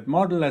 and that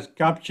model has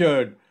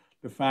captured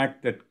the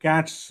fact that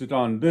cats sit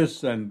on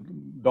this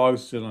and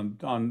dogs sit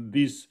on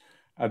these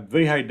at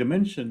very high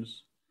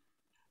dimensions.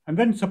 And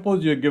then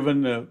suppose you're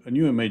given a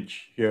new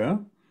image here,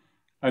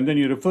 and then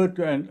you refer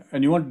to,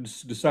 and you want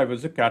to decide whether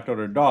it's a cat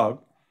or a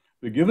dog.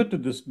 We give it to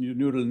this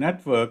neural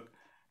network,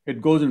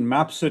 it goes and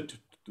maps it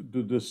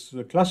to this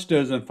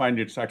clusters and find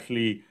it's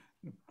actually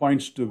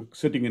points to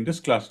sitting in this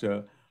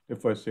cluster,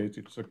 therefore says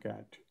it's a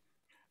cat.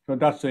 So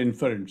that's the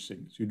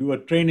inferencing. So you do a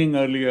training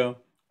earlier,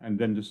 and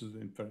then this is the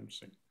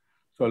inferencing.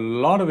 So a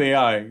lot of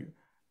AI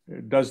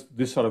does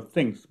this sort of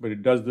things, but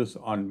it does this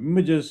on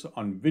images,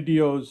 on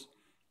videos,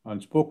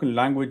 on spoken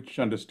language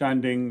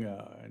understanding,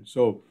 and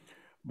so.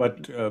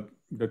 But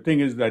the thing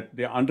is that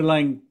the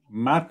underlying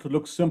math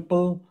looks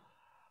simple.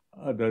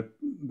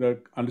 The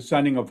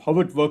understanding of how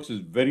it works is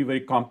very,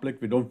 very complex.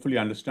 We don't fully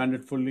understand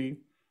it fully,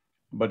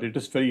 but it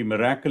is very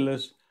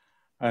miraculous.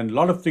 And a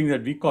lot of things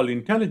that we call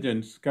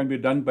intelligence can be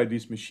done by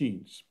these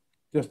machines,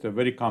 just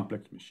very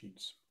complex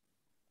machines.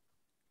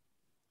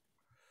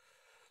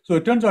 So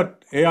it turns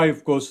out AI,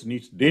 of course,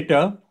 needs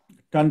data,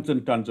 tons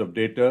and tons of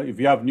data. If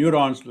you have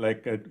neurons,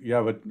 like you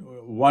have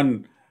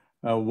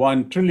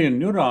 1 trillion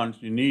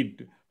neurons, you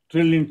need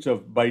trillions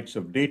of bytes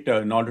of data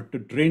in order to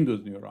train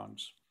those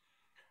neurons.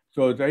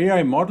 So as the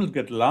AI models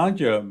get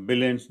larger,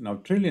 billions, now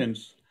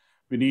trillions,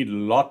 we need a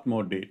lot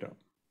more data.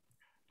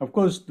 Of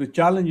course, the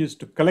challenge is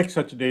to collect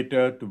such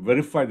data, to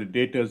verify the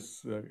data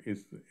is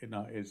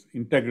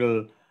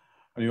integral,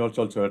 and you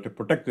also have to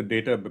protect the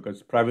data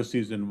because privacy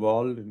is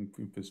involved in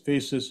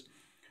faces.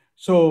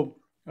 So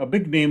a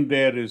big name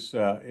there is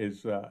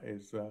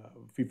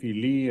Fifi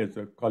Lee, as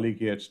a colleague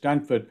here at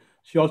Stanford.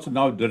 She also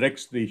now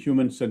directs the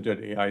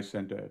Human-Centered AI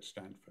Center at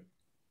Stanford.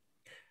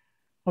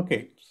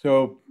 Okay,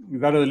 so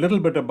that is a little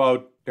bit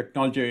about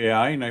technology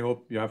AI, and I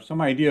hope you have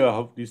some idea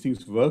how these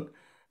things work.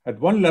 At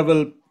one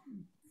level,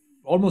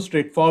 almost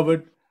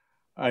straightforward,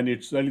 and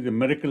it's really the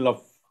miracle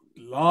of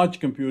large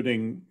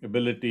computing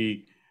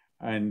ability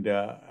and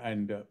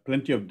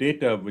plenty of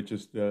data, which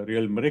is the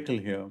real miracle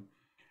here.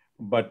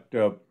 But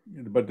there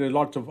are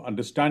lots of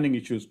understanding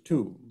issues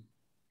too.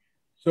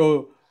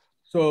 So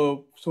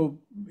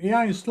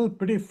AI is still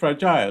pretty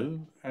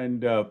fragile,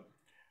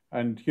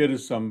 and here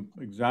is some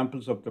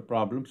examples of the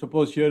problem.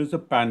 Suppose here is a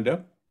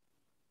panda.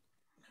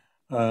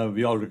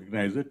 We all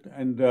recognize it,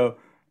 and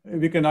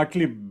we can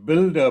actually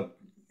build a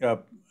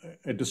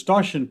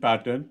distortion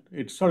pattern.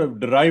 It's sort of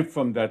derived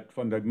from the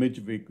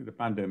image, the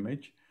panda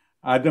image,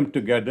 add them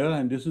together,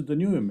 and this is the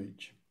new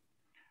image.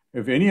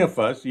 If any of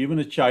us, even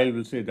a child,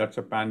 will say that's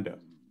a panda.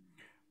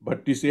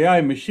 But these AI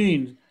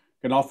machines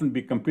can often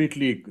be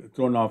completely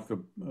thrown off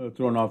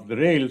the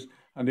rails,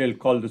 and they'll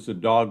call this a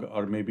dog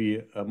or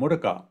maybe a motor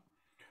car.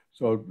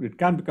 So it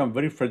can become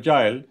very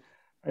fragile.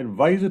 And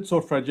why is it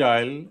so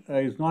fragile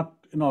is not,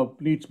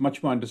 needs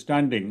much more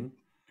understanding.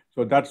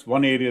 So that's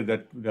one area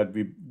that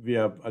we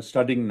are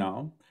studying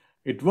now.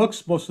 It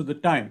works most of the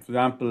time. For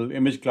example,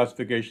 image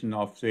classification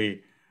of,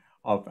 say,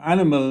 of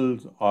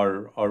animals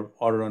or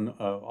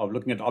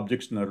looking at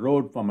objects in a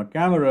road from a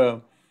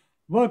camera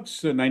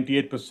works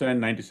 98%,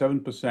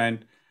 97%,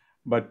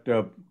 but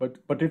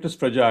it is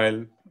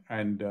fragile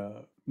and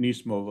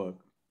needs more work.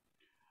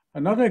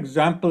 Another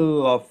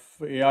example of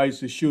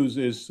AI's issues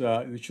is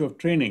the issue of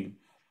training.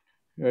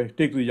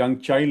 Take the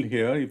young child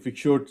here. If we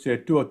showed, say,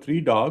 2 or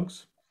 3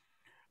 dogs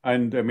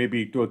and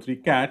maybe 2 or 3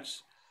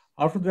 cats,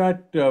 after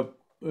that,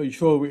 you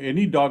show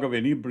any dog of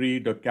any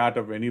breed or cat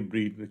of any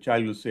breed, the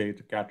child will say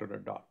it's a cat or a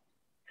dog.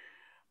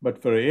 But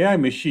for an AI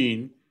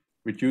machine,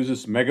 which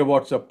uses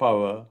megawatts of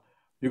power,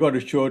 you got to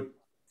show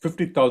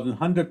 50,000,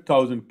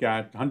 100,000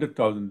 cats,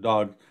 100,000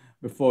 dogs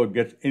before it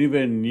gets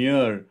anywhere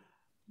near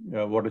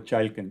what a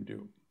child can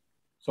do.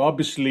 So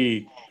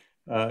obviously,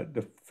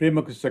 the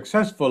framework is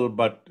successful,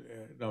 but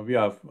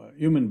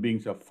human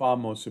beings are far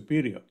more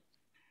superior.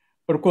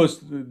 But of course,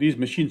 these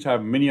machines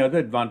have many other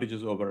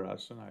advantages over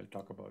us, and I'll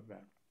talk about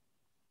that.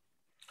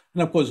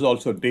 And of course,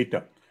 also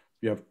data.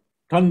 We have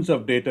tons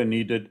of data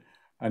needed,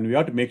 and we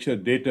have to make sure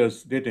data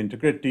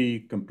integrity,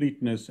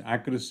 completeness,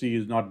 accuracy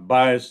is not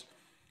biased.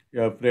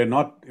 if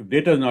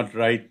data is not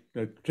right,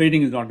 the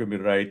training is not going to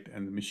be right,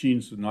 and the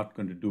machines are not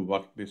going to do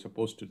what they're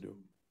supposed to do.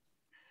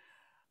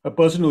 A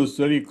person who's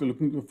really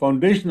looking at the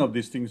foundation of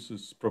these things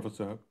is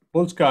Professor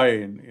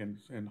Polsky in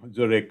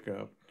Zurich,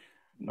 a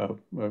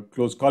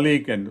close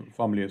colleague and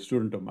formerly a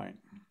student of mine.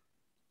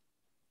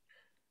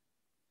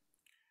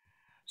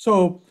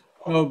 So,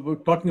 we're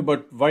talking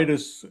about why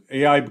does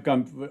AI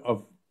become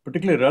of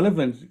particular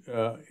relevance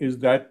is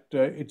that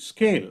its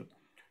scale.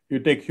 You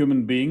take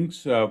human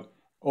beings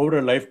over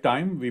a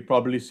lifetime, we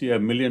probably see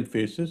 1 million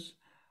faces.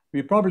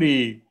 We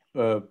probably,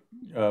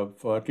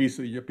 for at least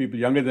people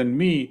younger than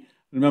me,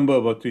 remember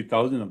about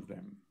 3,000 of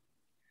them.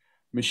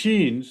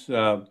 Machines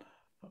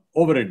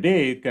over a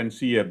day can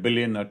see 1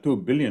 billion or 2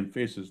 billion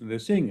faces, and they're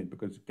seeing it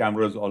because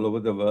cameras all over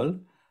the world,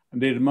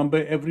 and they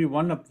remember every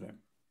one of them.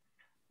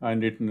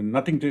 And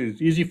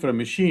it's easy for a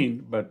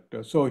machine, but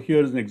so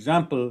here's an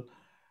example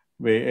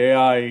where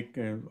AI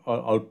can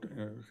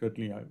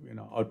certainly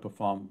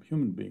outperform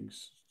human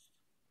beings.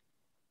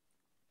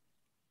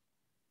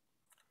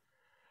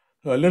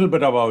 So a little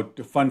bit about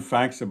fun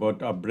facts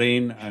about our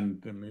brain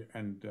and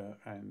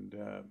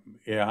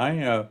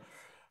AI.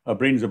 Our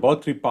brain is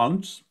about 3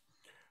 pounds.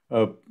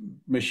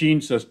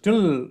 Machines are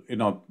still,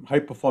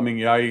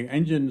 high-performing AI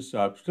engines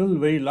are still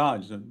very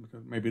large,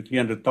 maybe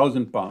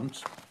 300,000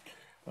 pounds.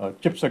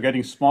 Chips are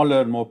getting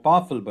smaller and more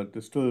powerful, but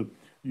they're still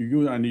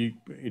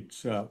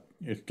it's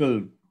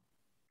still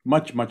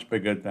much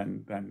bigger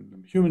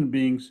than human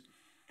beings.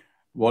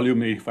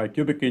 Volume 85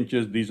 cubic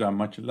inches. These are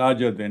much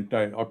larger.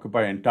 They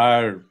occupy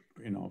entire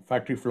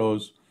factory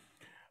floors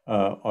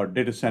or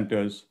data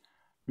centers.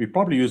 We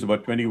probably use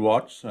about 20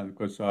 watts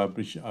because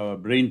our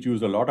brains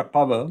use a lot of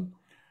power,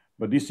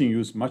 but these things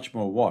use much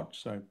more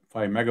watts, 5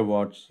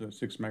 megawatts,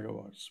 6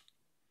 megawatts.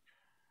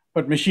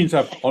 But machines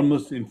have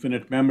almost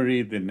infinite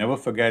memory. They never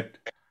forget,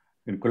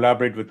 can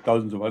collaborate with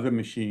thousands of other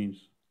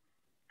machines,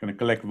 can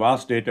collect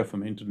vast data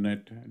from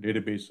internet,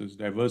 databases,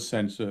 diverse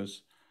sensors.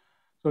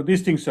 So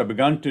these things have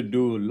begun to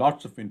do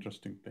lots of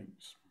interesting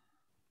things.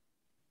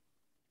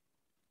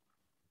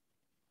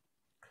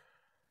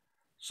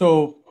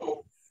 So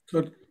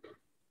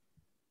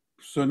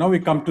now we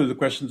come to the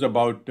questions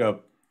about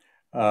the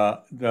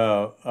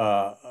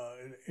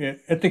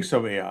ethics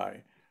of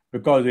AI.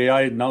 Because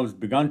AI now has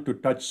begun to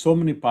touch so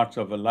many parts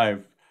of our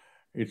life,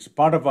 it's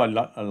part of our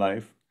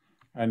life,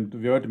 and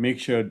we have to make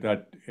sure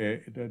that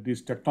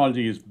this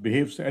technology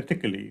behaves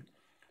ethically.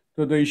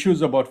 So the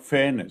issues about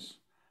fairness,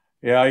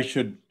 AI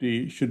should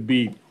be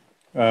free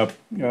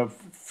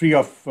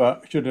of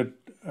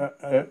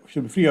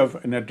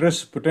and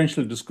address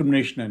potential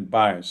discrimination and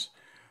bias,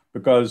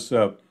 because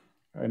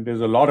and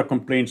there's a lot of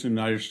complaints in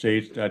the United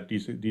States that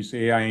these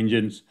AI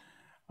engines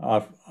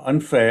are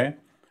unfair,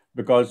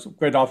 because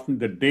quite often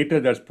the data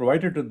that's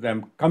provided to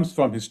them comes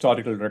from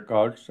historical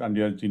records. And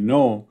as you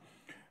know,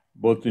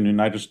 both in the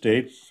United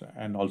States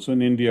and also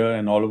in India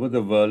and all over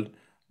the world,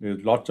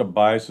 there's lots of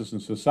biases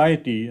in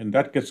society, and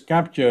that gets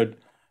captured,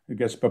 it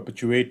gets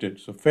perpetuated.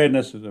 So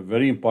fairness is a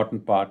very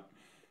important part.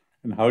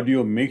 And how do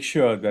you make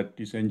sure that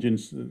these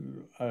engines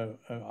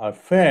are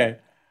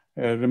fair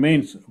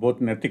remains both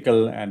an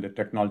ethical and a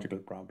technological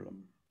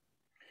problem.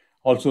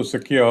 Also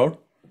secure.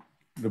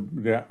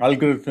 The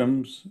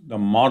algorithms, the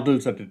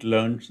models that it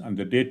learns, and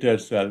the data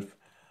itself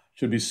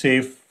should be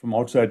safe from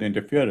outside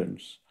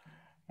interference.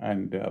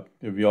 And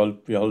we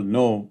all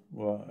know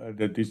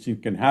that these things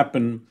can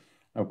happen.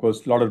 Of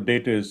course, a lot of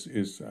data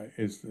is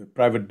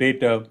private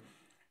data.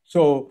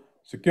 So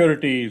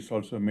security is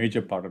also a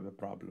major part of the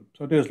problem.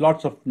 So there's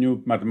lots of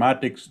new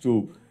mathematics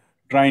to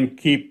try and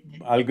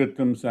keep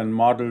algorithms and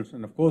models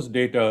and, of course,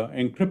 data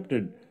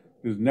encrypted.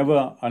 There's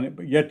never,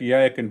 yet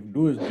AI can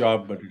do its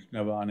job, but it's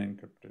never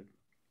unencrypted.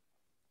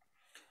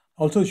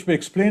 Also, it should be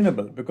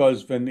explainable,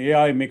 because when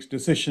AI makes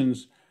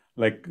decisions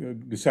like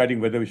deciding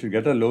whether we should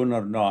get a loan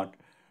or not,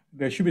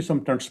 there should be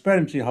some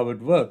transparency how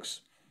it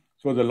works.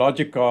 So the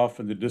logic of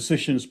and the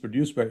decisions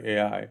produced by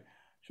AI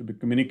should be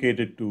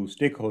communicated to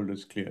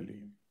stakeholders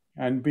clearly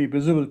and be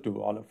visible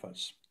to all of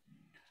us.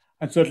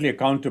 And certainly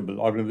accountable.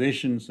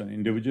 Organizations and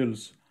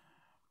individuals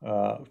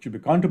should be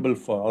accountable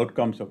for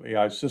outcomes of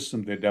AI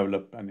systems they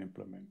develop and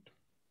implement.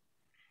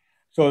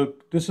 So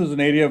this is an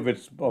area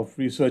of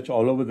research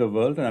all over the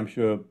world, and I'm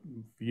sure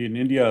we in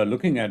India are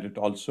looking at it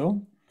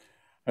also.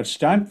 At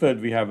Stanford,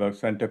 we have a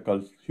center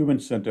called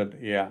Human-Centered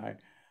AI,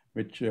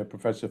 which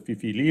Professor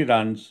Fifi Lee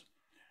runs.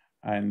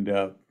 And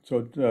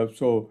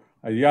so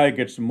as AI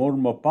gets more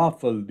and more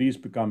powerful, these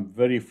become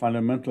very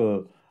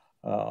fundamental,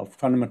 of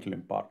fundamental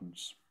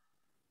importance.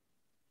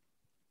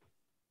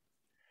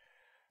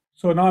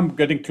 So now I'm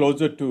getting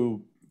closer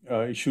to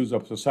issues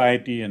of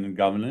society and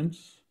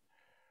governance.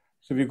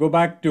 So if we go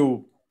back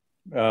to,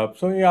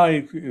 so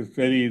AI is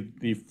really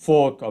the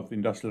fourth of the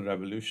industrial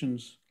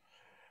revolutions.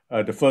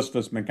 The first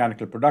was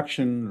mechanical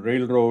production,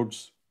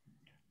 railroads,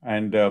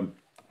 and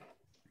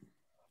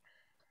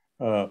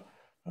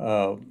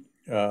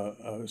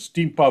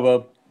steam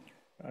power.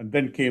 And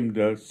then came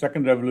the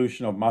second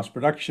revolution of mass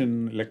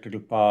production, electrical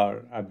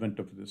power, advent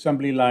of the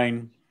assembly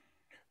line,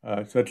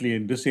 Certainly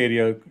in this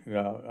area,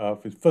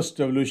 the first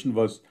revolution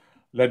was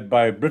led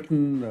by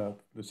Britain,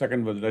 the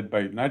second was led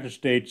by the United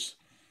States,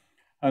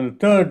 and the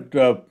third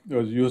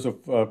was use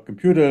of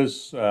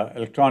computers,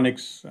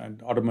 electronics,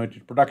 and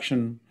automated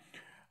production.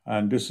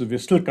 And we're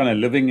still kind of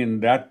living in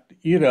that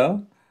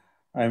era,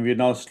 and we're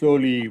now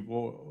slowly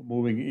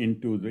moving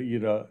into the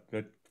era,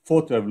 that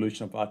fourth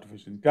revolution of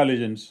artificial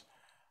intelligence,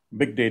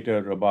 big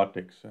data,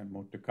 robotics, and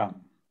more to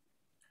come.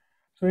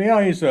 So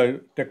AI is a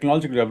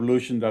technological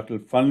revolution that will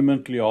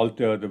fundamentally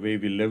alter the way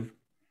we live,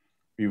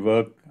 we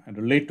work, and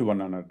relate to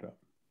one another.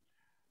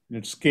 In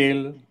its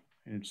scale,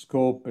 in its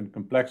scope and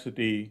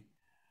complexity,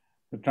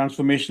 the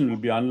transformation will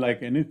be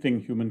unlike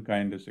anything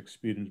humankind has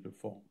experienced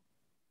before.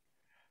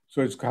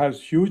 So it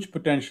has huge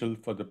potential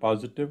for the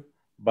positive,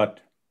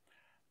 but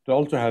it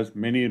also has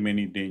many,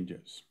 many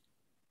dangers.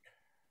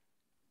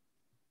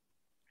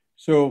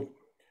 So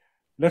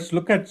let's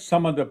look at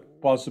some of the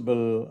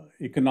possible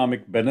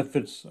economic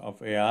benefits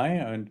of AI.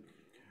 And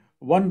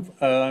one,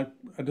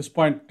 at this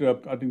point,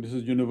 I think this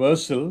is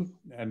universal,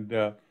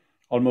 and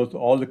almost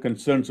all the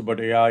concerns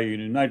about AI in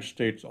the United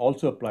States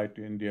also apply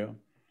to India,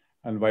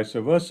 and vice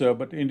versa.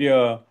 But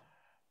India,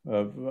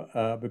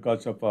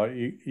 because of our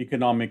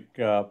economic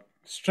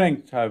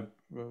strength, have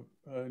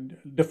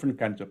different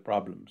kinds of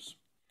problems.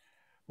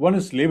 One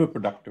is labor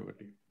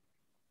productivity.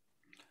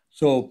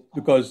 So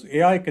because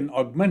AI can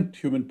augment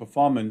human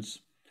performance,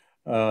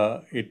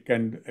 it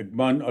can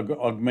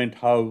augment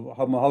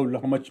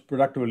how much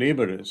productive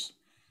labor is.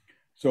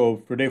 So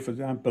today, for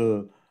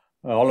example,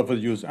 all of us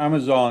use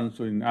Amazon.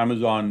 So in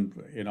Amazon,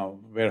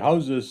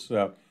 warehouses,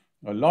 a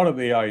lot of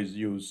AI is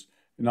used.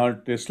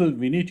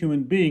 We need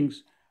human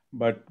beings,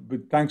 but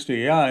thanks to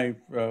AI,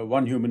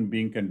 one human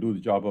being can do the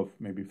job of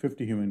maybe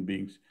 50 human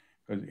beings,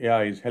 because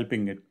AI is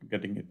helping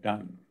getting it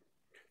done.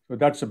 So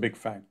that's a big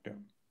factor.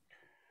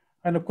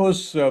 And of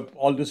course,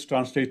 all this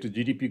translates to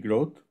GDP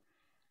growth.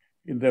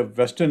 In the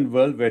Western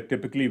world, where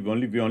typically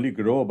we only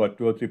grow about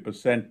 2 or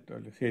 3%,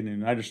 let's say in the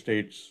United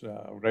States,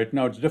 right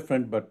now it's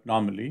different, but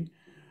normally,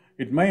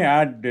 it may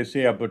add, they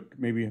say, about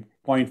maybe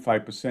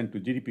 0.5% to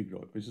GDP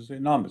growth, which is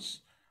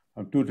enormous.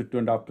 2 to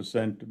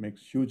 2.5%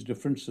 makes huge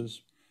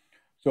differences.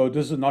 So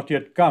this has not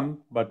yet come,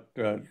 but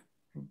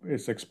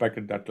it's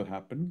expected that will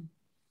happen.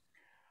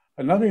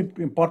 Another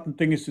important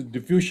thing is the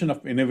diffusion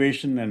of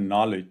innovation and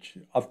knowledge.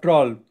 After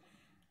all,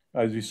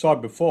 as we saw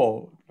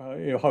before,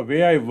 how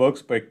AI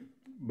works by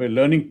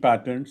learning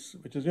patterns,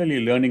 which is really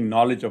learning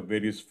knowledge of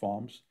various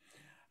forms.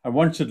 And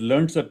once it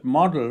learns that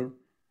model,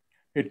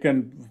 it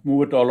can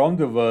move it all around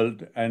the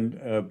world,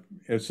 and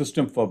a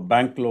system for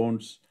bank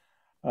loans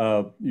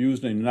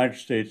used in the United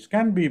States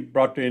can be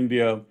brought to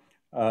India.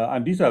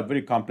 And these are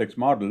very complex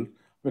models,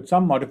 with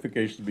some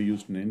modifications be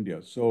used in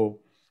India. So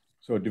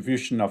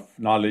diffusion of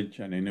knowledge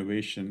and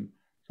innovation.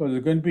 So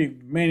there's going to be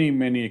many,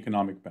 many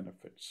economic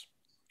benefits.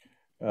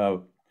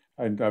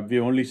 And we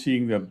only see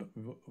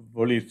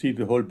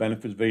the whole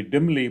benefits very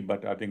dimly,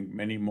 but I think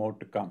many more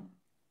to come.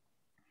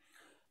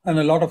 And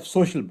a lot of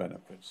social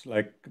benefits,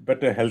 like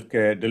better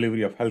healthcare,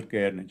 delivery of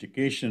healthcare and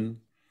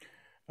education.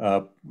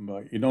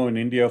 In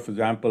India, for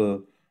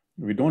example,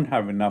 we don't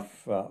have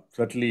enough,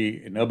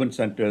 certainly in urban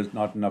centers,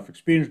 not enough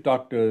experienced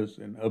doctors.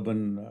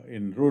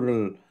 In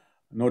rural,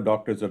 no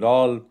doctors at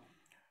all.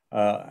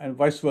 And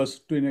vice versa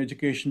in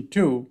education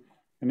too.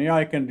 And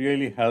AI can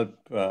really help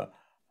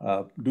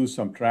do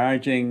some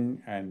triaging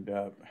and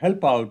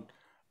help out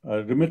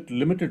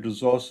limited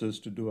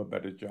resources to do a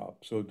better job.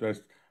 So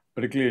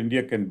particularly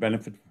India can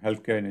benefit from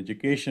healthcare and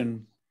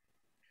education,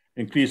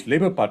 increase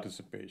labor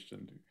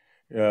participation.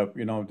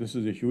 This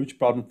is a huge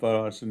problem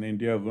for us in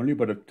India. Only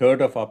about a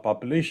third of our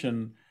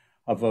population,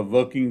 of our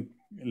working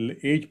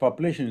age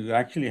population,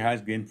 actually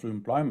has gainful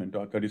employment,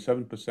 or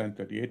 37%,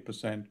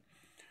 38%.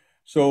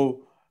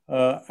 So,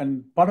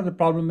 and part of the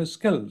problem is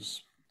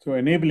skills. So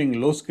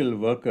enabling low-skilled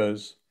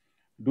workers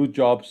do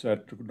jobs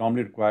that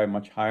normally require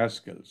much higher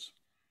skills.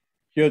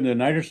 Here in the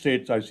United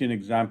States, I've seen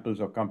examples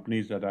of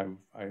companies that I've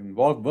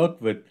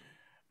worked with,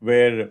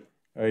 where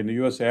in the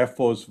US Air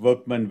Force,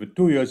 workmen with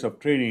 2 years of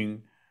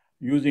training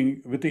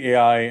with the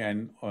AI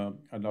and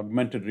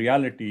augmented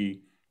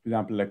reality, for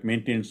example, like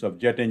maintenance of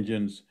jet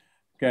engines,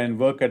 can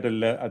work at a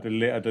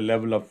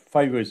level of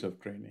 5 years of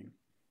training.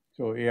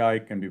 So AI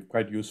can be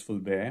quite useful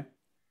there.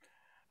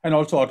 And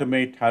also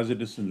automate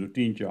hazardous and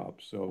routine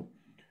jobs. So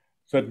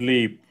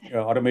certainly,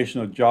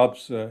 automation of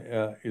jobs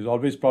is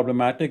always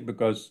problematic,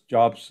 because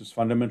jobs is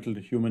fundamental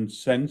to human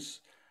sense,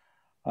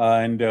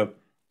 and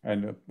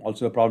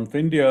also a problem for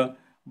India.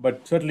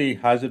 But certainly,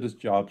 hazardous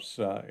jobs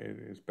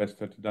is best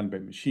that done by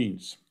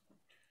machines.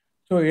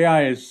 So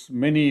AI has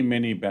many,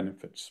 many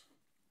benefits.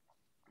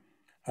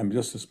 I'm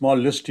just a small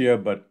list here,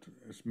 but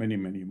it's many,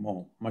 many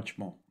more, much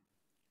more.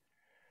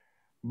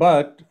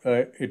 But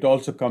it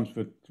also comes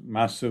with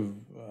massive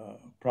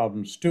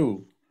problems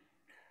too.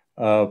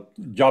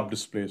 Job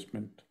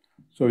displacement.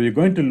 So you're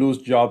going to lose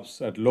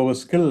jobs at lower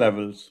skill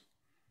levels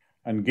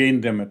and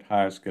gain them at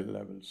higher skill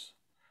levels.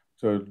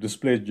 So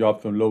displace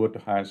jobs from lower to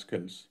higher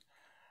skills.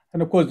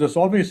 And of course, this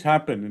always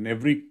happened in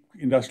every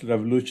industrial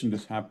revolution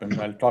this happened.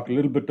 I'll talk a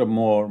little bit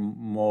more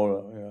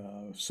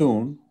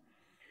soon.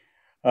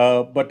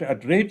 But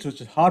at rates which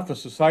is hard for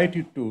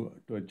society to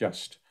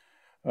adjust.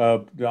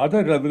 The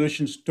other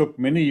revolutions took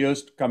many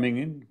years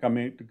coming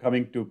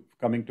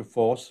to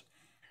force.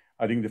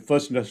 I think the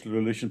first industrial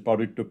revolution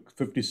probably took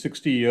 50,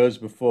 60 years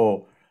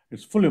before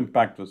its full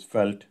impact was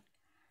felt.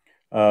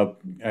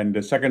 And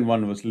the second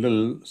one was a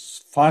little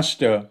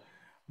faster,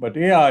 but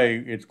AI,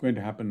 it's going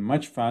to happen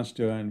much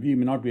faster and we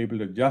may not be able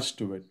to adjust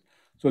to it.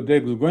 So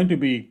there's going to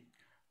be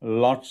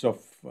lots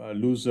of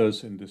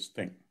losers in this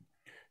thing.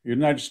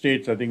 United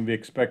States, I think we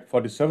expect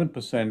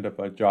 47% of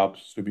our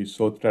jobs to be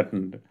so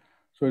threatened.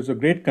 So it's a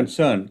great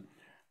concern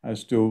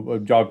as to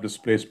job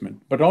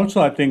displacement. But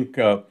also, I think,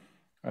 I'll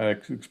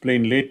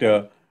explain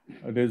later,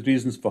 there's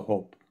reasons for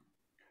hope.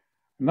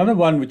 Another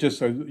one which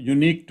is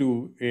unique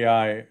to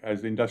AI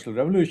as the Industrial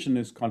Revolution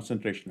is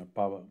concentration of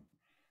power.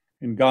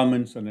 In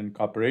governments and in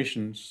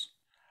corporations,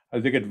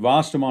 as they get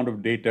vast amount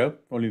of data,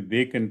 only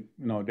they can,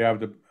 they have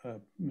the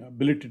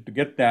ability to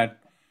get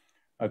that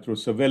through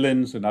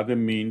surveillance and other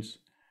means,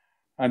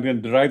 and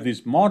then derive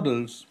these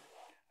models,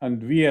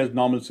 and we as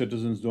normal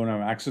citizens don't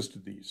have access to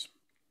these.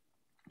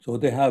 So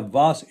they have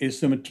vast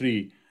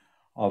asymmetry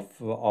of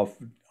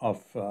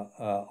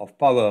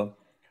power,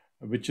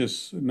 which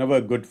is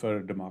never good for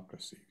a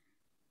democracy.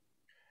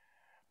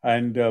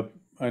 And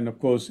of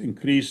course,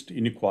 increased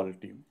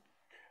inequality.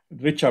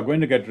 The rich are going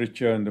to get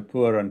richer, and the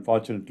poor,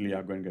 unfortunately,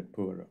 are going to get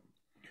poorer.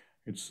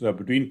 It's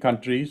between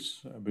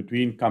countries,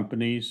 between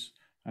companies,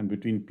 and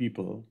between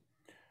people.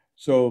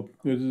 So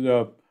this is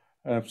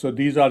so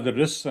these are the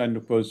risks, and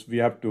of course we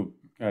have to,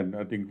 and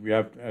I think we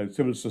have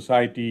civil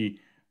society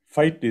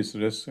fight these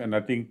risks, and I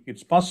think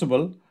it's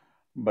possible,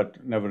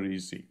 but never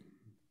easy.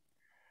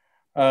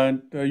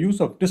 And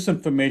use of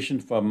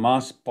disinformation for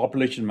mass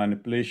population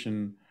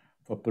manipulation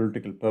for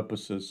political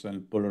purposes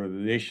and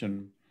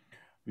polarization.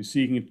 We're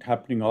seeing it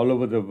happening all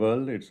over the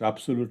world. It's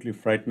absolutely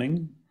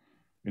frightening.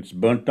 It's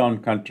burnt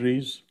down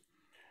countries,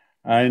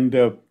 and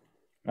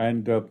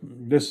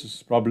this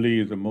is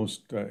probably the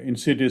most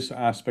insidious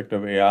aspect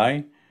of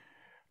AI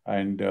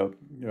and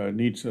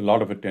needs a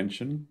lot of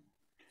attention.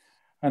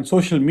 And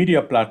social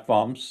media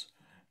platforms,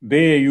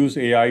 they use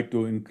AI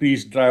to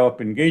drive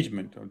up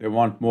engagement. They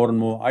want more and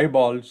more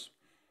eyeballs.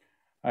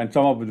 And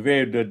some of the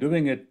way they're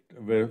doing it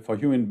for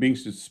human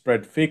beings to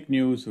spread fake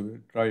news,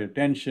 to draw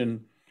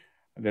attention.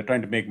 They're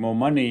trying to make more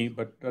money,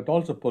 but that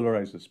also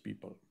polarizes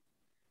people.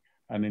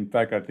 And in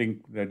fact, I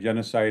think the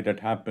genocide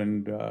that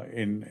happened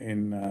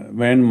in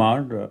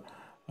Myanmar,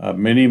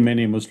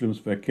 many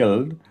Muslims were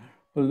killed,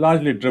 was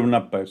largely driven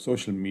up by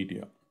social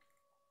media.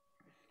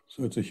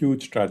 So it's a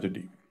huge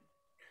tragedy.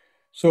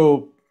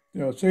 So,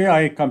 so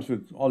AI comes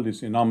with all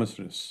these enormous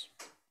risks.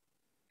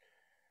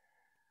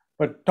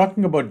 But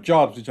talking about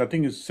jobs, which I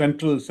think is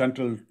central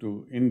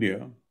to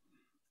India,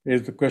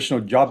 is the question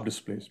of job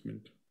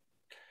displacement.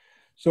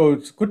 So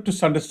it's good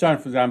to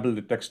understand, for example,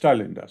 the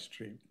textile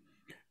industry.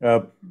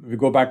 We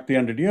go back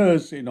 300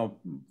 years,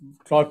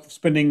 cloth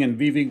spinning and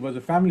weaving was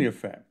a family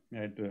affair.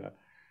 Right?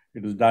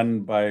 It was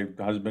done by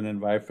the husband and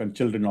wife, and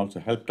children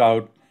also helped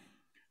out.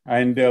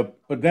 And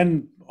but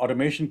then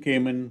automation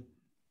came in,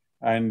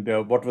 and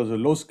what was the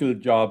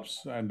low-skilled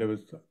jobs, and there was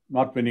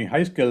not many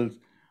high skills,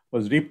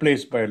 was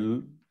replaced by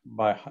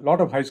a lot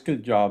of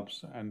high-skilled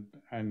jobs,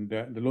 and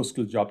the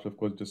low-skilled jobs, of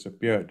course,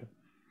 disappeared.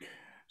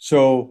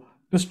 So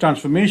this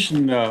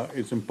transformation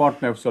is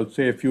important. So I'll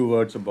say a few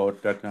words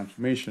about that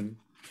transformation.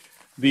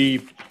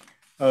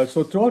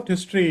 So throughout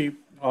history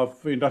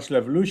of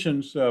industrial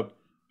revolutions,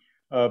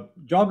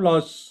 job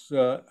loss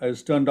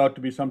has turned out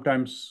to be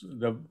sometimes,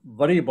 the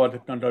worry about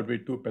it turned out to be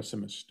too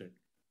pessimistic.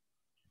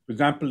 For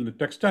example, in the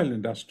textile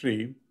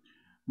industry,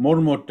 more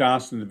and more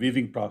tasks in the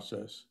weaving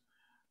process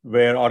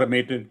were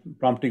automated,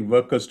 prompting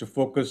workers to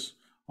focus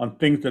on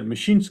things that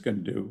machines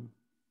can do,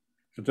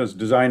 such as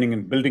designing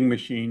and building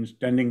machines,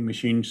 tending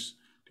machines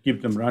to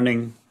keep them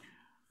running.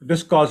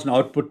 This caused an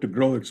output to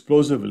grow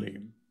explosively.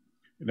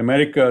 In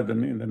America,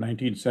 in the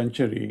 19th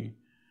century,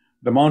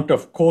 the amount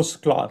of coarse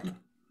cloth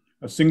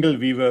a single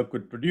weaver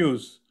could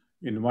produce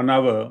in 1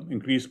 hour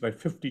increased by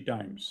 50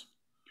 times.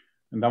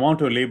 And the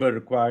amount of labor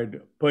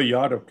required per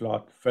yard of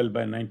cloth fell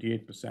by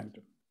 98%.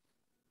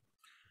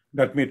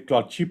 That made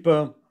cloth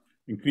cheaper,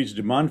 increased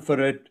demand for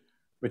it,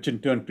 which in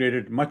turn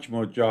created much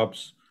more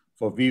jobs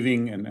for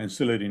weaving and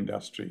ancillary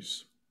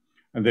industries.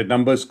 And their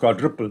numbers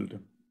quadrupled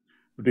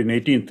between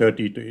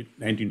 1830 to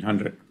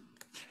 1900.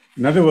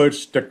 In other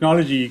words,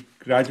 technology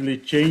gradually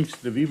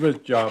changed the weaver's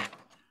job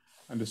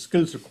and the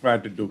skills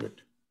required to do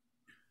it.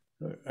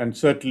 And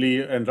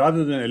certainly, and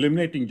rather than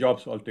eliminating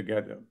jobs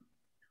altogether,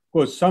 of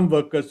course, some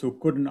workers who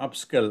couldn't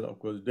upskill, of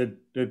course,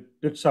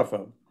 did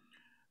suffer.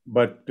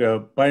 But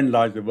by and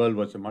large, the world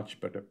was a much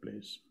better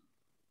place.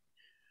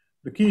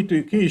 The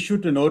key issue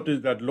to note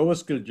is that lower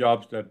skilled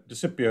jobs that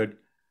disappeared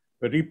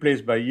were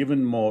replaced by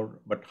even more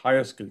but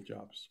higher skilled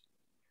jobs.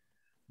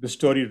 This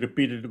story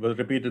was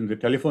repeated in the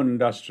telephone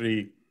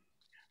industry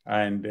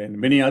and in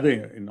many other,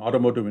 in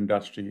automotive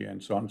industry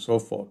and so on and so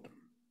forth.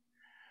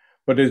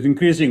 But there's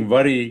increasing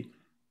worry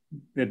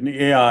in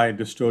AI,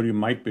 the story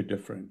might be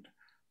different,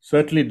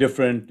 certainly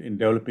different in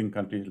developing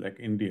countries like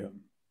India.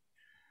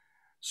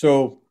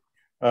 So,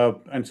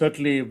 and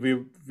certainly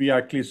we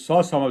actually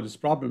saw some of these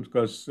problems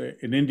because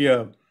in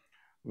India,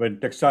 when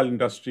textile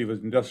industry was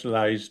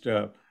industrialized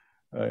in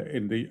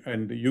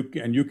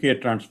the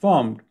UK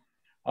transformed,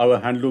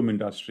 our handloom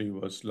industry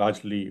was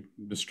largely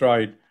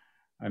destroyed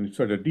and it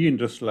sort of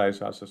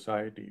deindustrialized our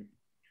society.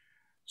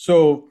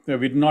 So we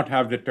did not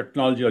have the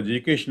technology or the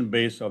education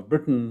base of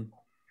Britain,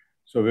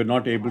 so we're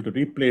not able to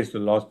replace the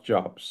lost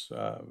jobs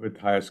with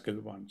higher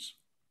skilled ones.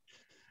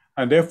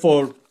 And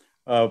therefore,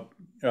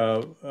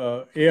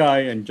 AI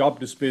and job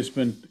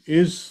displacement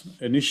is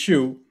an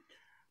issue,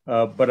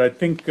 but I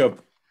think it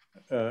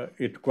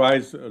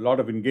requires a lot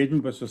of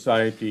engagement with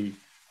society.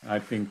 I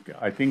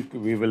think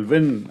we will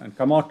win and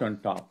come out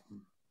on top.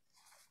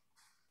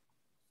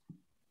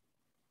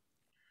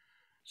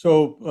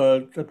 So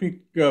let me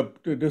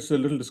there's a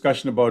little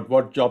discussion about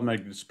what job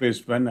might be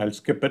displaced when. I'll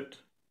skip it.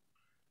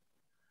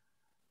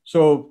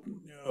 So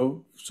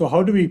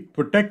how do we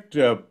protect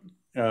AI?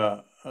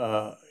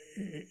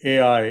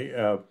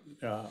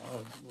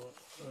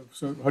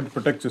 So how to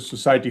protect the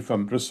society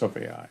from risks of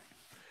AI?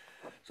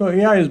 So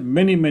AI has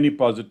many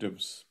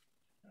positives,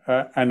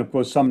 and of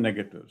course some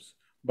negatives.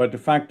 But the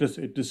fact is,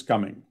 it is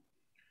coming.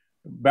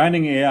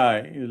 Banning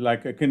AI is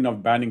like akin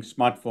of banning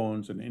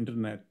smartphones and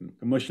internet and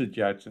commercial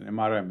jets and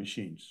MRI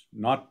machines.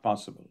 Not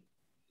possible.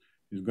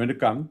 It's going to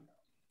come.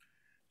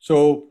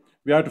 So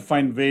we have to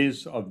find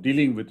ways of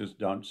dealing with its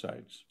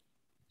downsides.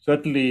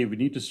 Certainly, we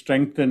need to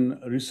strengthen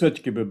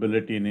research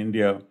capability in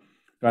India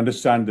to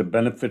understand the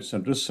benefits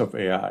and risks of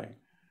AI,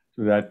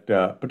 so that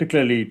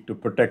particularly to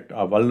protect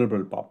our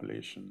vulnerable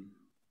population.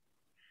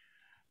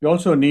 We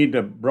also need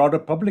a broader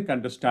public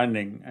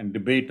understanding and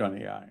debate on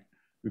AI.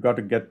 We've got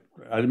to get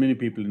as many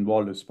people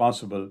involved as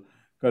possible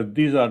because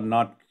these are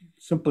not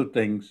simple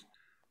things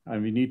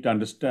and we need to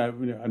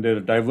understand, and there are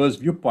diverse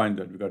viewpoints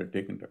that we've got to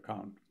take into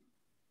account.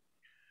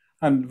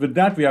 And with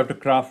that, we have to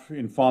craft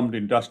informed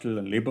industrial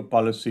and labor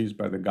policies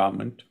by the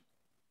government.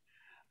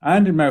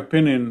 And in my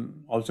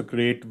opinion, also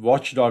create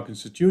watchdog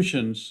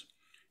institutions,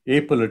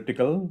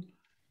 apolitical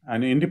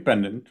and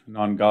independent,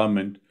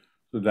 non-government,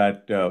 so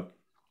that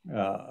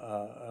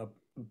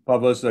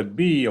powers that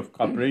be of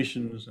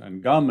corporations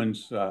and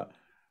governments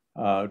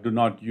do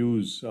not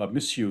use or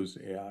misuse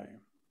AI.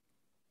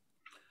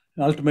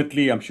 And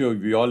ultimately, I'm sure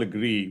we all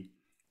agree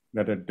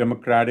that a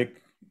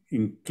democratic,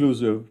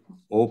 inclusive,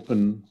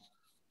 open,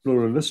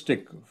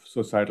 pluralistic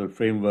societal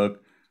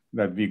framework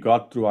that we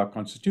got through our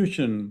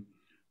Constitution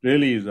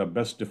really is our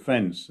best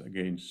defense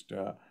against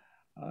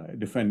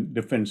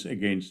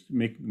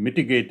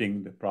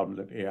mitigating the problem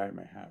that AI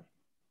may have.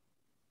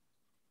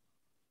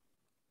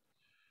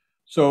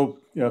 So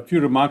a few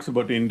remarks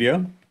about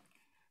India,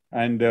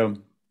 and so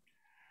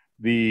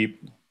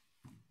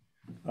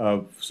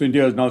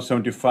India is now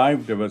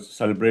 75. There was a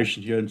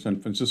celebration here in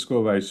San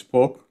Francisco where I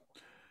spoke.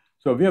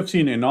 So we have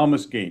seen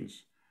enormous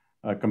gains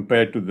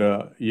compared to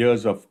the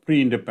years of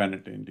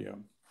pre-independent India.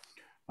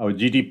 Our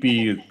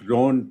GDP has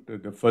grown.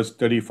 The first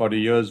 30, 40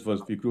 years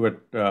we grew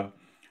at 3%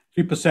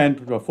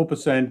 or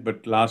 4%,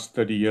 but last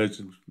 30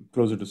 years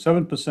closer to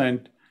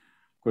 7%.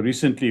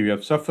 Recently we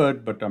have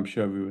suffered, but I'm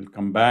sure we will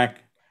come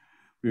back.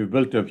 We've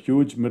built a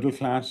huge middle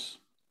class.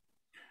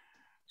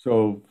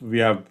 So we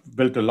have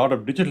built a lot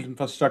of digital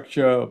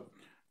infrastructure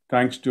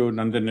thanks to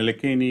Nandan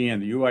Nilekani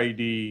and the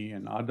UID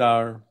and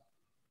Aadhaar.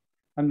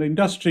 And the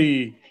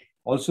industry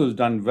also has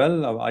done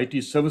well. Our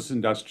IT service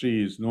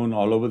industry is known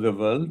all over the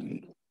world.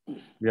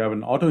 We have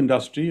an auto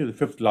industry, the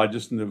 5th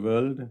largest in the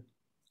world.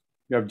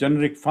 We have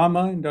generic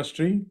pharma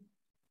industry.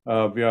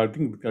 We are, I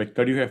think, like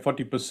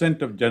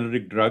 35-40% of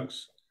generic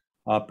drugs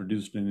are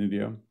produced in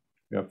India.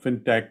 We have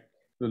fintech.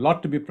 There's a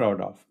lot to be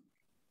proud of.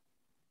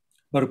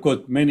 But of course,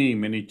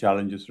 many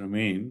challenges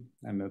remain.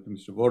 And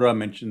Mr. Vohra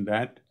mentioned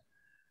that.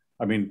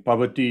 I mean,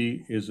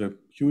 poverty is a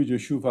huge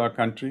issue for our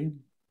country.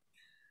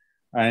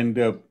 And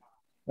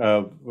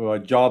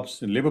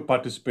jobs and labor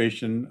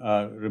participation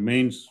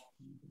remains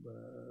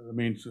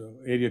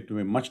area to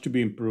be much to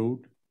be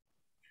improved.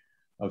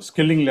 Our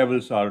skilling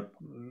levels are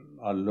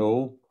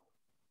low.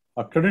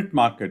 Our credit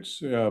markets,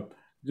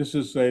 this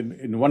is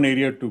in one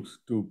area to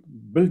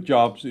build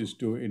jobs is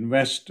to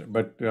invest,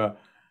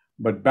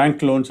 but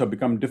bank loans have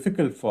become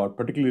difficult for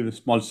particularly the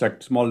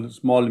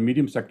small and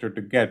medium sector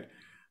to get,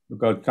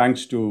 because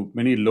thanks to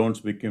many loans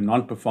became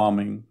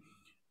non-performing.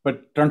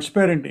 But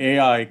transparent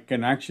AI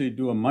can actually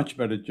do a much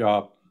better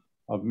job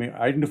of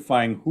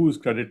identifying who's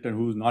credit and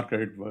who's not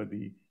credit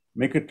worthy.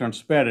 Make it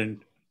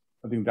transparent.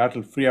 I think that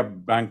will free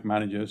up bank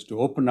managers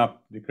to open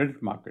up the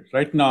credit markets.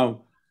 Right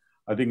now,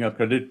 I think our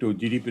credit to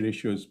GDP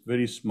ratio is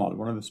very small,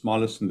 one of the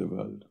smallest in the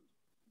world.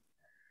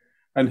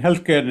 And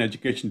healthcare and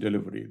education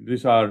delivery.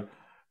 These are,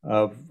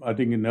 I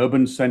think in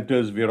urban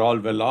centers, we're all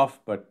well off,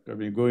 but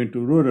when you go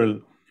into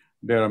rural,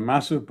 there are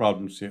massive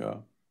problems here,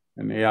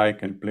 and AI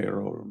can play a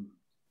role.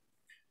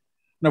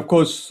 And of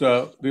course,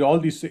 all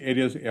these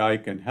areas AI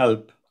can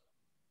help,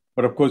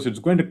 but of course, it's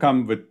going to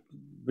come with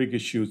big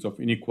issues of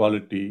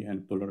inequality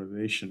and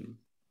polarization.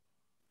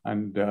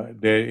 and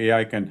their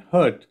AI can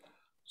hurt.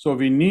 So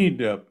we need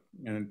the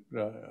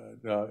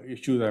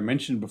issues I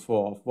mentioned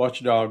before of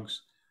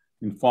watchdogs,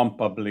 informed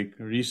public,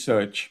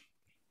 research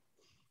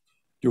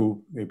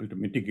to be able to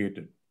mitigate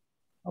it.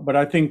 But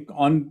I think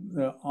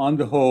on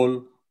the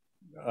whole,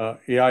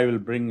 AI will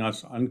bring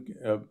us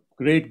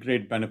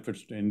great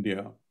benefits to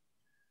India.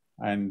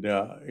 And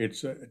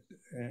it's a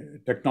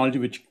technology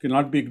which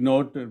cannot be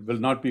ignored, will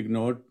not be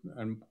ignored,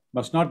 and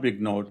must not be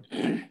ignored,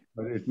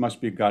 but it must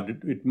be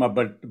guarded.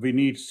 But we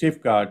need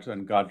safeguards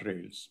and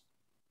guardrails.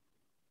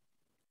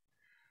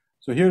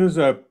 So here is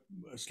a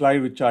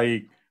slide which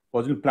I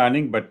wasn't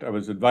planning, but I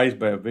was advised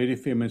by a very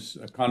famous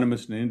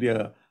economist in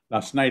India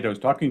last night. I was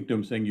talking to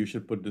him saying, you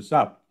should put this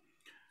up.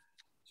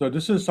 So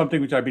this is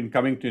something which I've been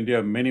coming to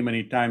India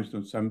many times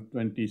from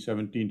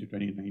 2017 to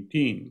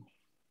 2019.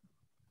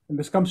 And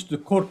this comes to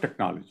the core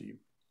technology.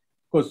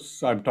 Of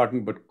course, I'm talking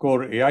about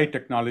core AI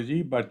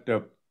technology, but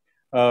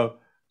if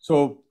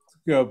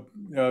you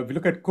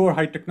look at core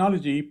high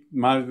technology,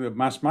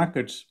 mass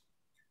markets,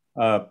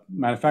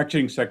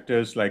 manufacturing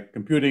sectors like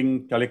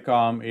computing,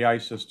 telecom, AI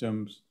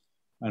systems,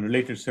 and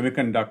related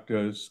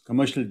semiconductors,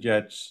 commercial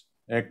jets,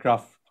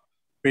 aircraft,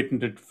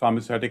 patented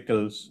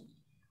pharmaceuticals.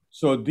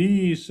 So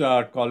these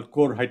are called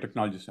core high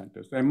technology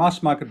centers. They're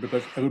mass market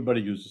because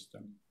everybody uses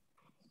them.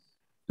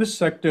 These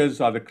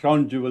sectors are the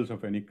crown jewels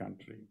of any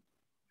country.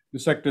 The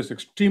sector is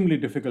extremely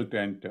difficult to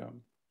enter.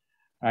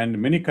 And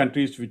many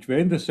countries which were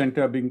in the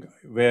center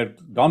were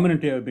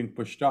dominant are being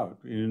pushed out.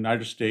 In the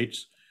United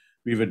States,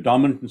 we were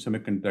dominant in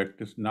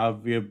semiconductors. Now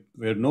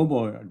we're no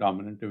more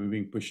dominant. We're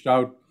being pushed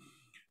out.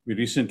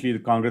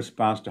 The Congress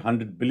passed a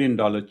 $100 billion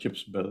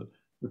CHIPS bill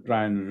to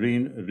try and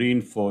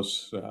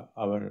reinforce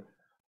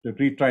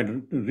to try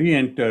to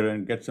re-enter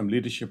and get some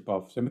leadership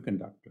of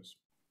semiconductors.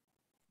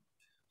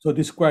 So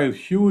this requires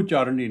huge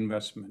R&D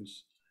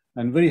investments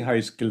and very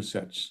high skill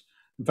sets.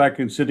 In fact,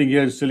 in sitting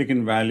here in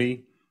Silicon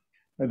Valley,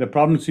 the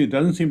problem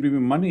doesn't seem to be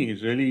money.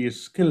 It really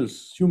is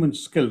skills, human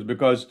skills,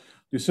 because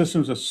the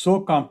systems are so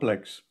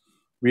complex.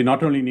 We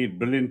not only need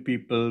brilliant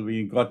people,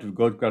 we have to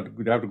go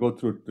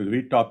through the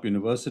very top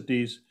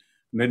universities.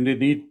 And then they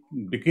need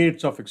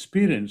decades of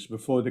experience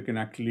before they can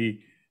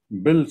actually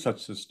build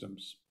such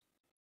systems.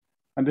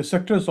 And the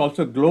sector is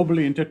also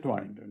globally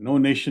intertwined. No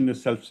nation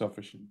is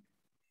self-sufficient.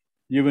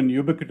 Even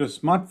ubiquitous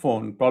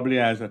smartphone probably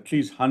has at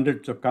least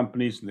hundreds of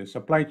companies in their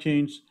supply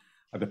chains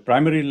at the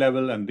primary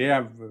level, and they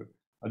have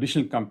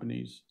additional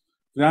companies.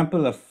 For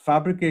example, a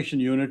fabrication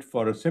unit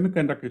for a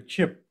semiconductor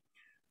chip,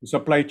 the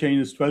supply chain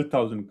is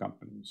 12,000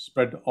 companies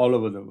spread all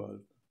over the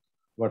world.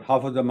 About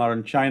half of them are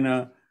in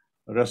China,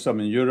 the rest of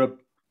them in Europe,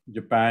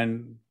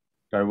 Japan,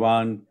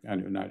 Taiwan,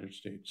 and the United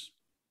States.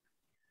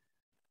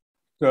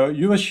 The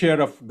US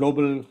share of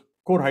global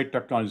core high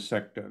technology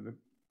sector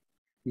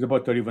is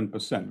about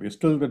 31%. We're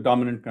still the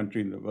dominant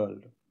country in the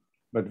world,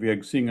 but we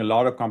are seeing a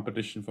lot of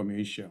competition from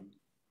Asia.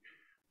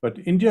 But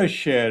India's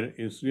share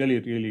is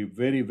really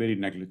very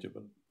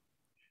negligible.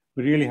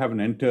 We really haven't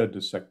entered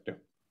the sector.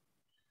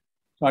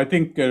 So I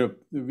think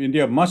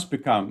India must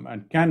become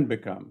and can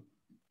become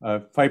a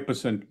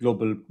 5%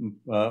 global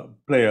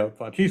player,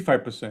 for at least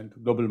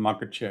 5% global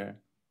market share,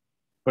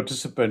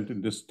 participant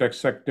in this tech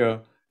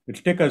sector.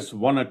 It'll take us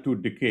 1 or 2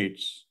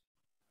 decades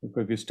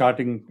because we're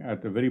starting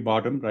at the very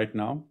bottom right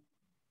now.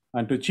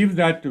 And to achieve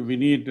that, we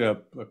need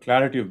a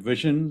clarity of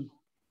vision,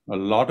 a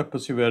lot of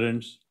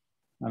perseverance,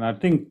 and I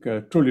think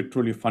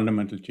truly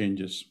fundamental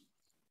changes.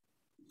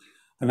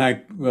 And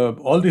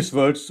all these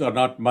words are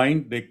not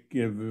mine. They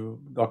give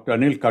Dr.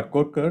 Anil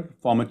Katkorkar,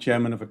 former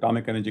chairman of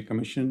Atomic Energy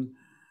Commission,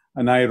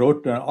 and I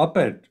wrote an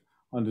op-ed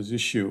on this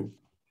issue.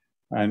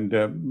 And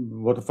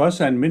both of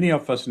us and many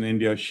of us in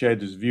India share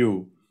this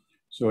view.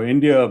 So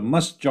India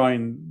must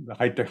join the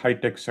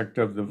high-tech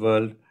sector of the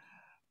world.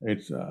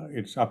 It's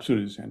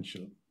absolutely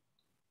essential.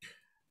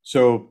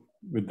 So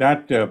with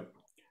that,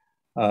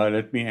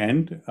 let me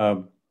end.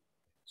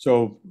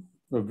 So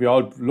we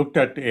all looked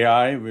at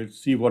AI. We'll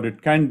see what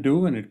it can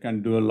do, and it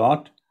can do a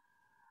lot.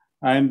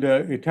 And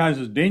it has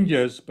its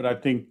dangers, but I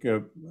think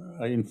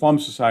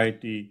informed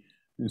society,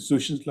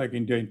 institutions like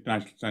India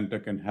International Center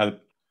can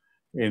help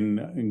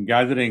in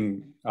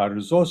gathering our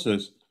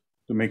resources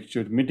to make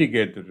sure to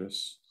mitigate the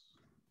risks.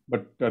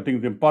 But I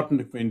think the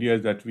important thing for India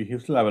is that we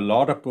still have a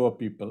lot of poor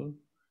people,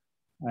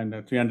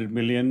 and 300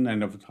 million,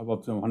 and of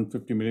them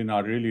 150 million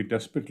are really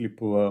desperately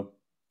poor.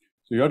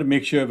 So you have to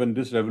make sure when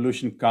this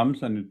revolution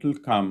comes, and it will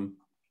come,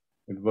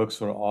 it works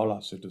for all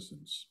our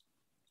citizens.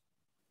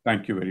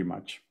 Thank you very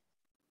much.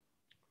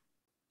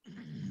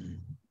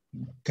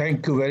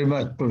 Thank you very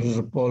much,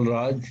 Professor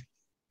Paulraj.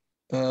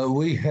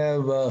 We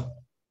have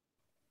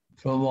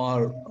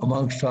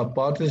amongst our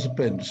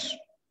participants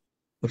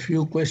a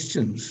few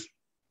questions,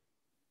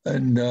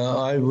 and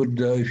I would,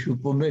 if you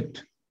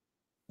permit,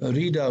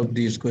 read out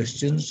these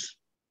questions.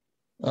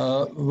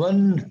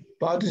 One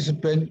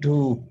participant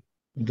who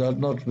does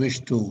not wish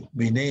to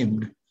be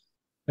named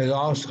has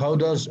asked, how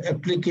does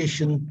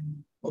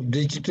application of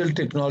digital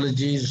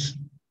technologies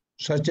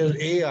such as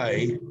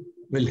AI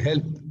will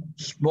help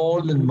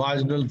small and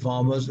marginal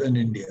farmers in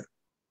India?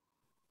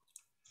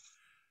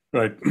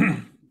 Right.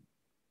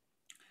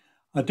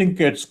 I think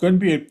it's going to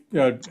be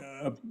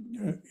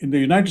in the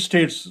United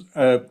States.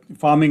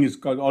 Farming is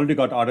already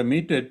got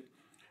automated,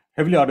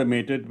 heavily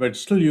automated, but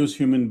still use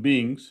human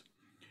beings.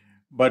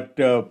 But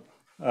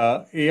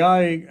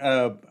AI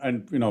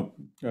and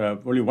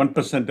only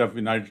 1% of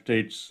United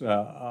States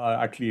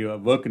actually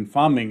work in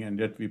farming, and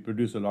yet we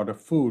produce a lot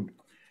of food.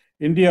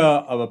 India,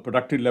 our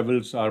productive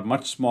levels are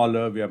much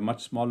smaller. We have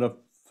much smaller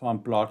farm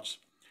plots,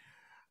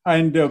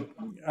 and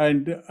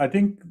I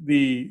think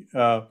the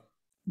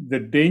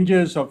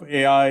dangers of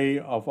AI,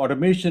 of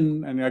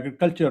automation and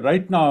agriculture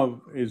right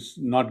now is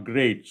not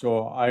great.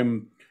 So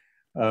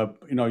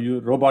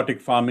robotic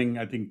farming,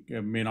 I think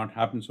may not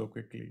happen so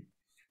quickly.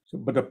 So,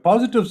 but the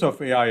positives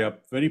of AI are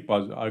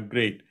are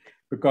great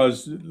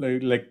because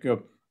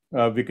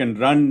we can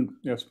run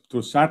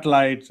through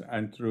satellites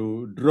and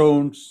through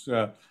drones,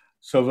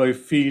 survey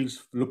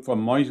fields, look for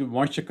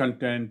moisture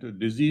content,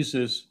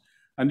 diseases,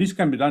 and these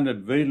can be done at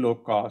very low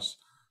cost.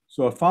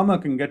 So a farmer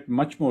can get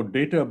much more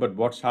data about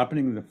what's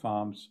happening in the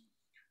farms.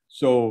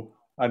 So,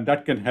 and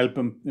that can help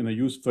him,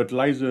 use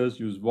fertilizers,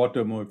 use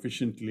water more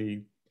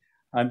efficiently.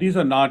 And these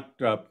are not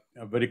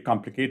very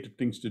complicated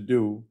things to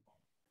do.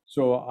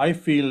 So I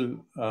feel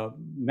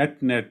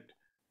net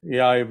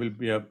AI will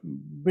be a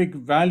big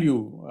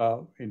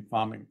value in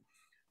farming.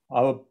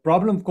 Our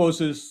problem, of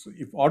course, is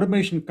if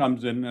automation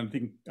comes in,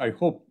 and I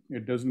hope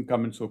it doesn't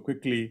come in so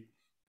quickly,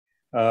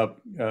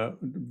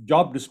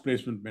 job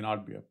displacement may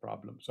not be a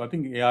problem. So I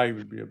think AI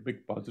will be a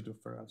big positive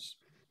for us.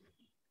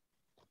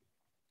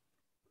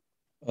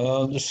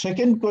 The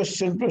second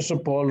question, Professor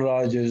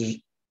Paulraj,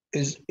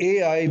 is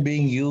AI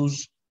being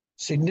used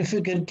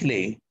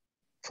significantly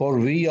for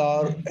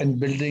VR and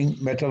building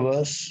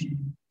metaverse?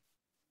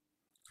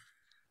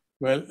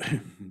 Well,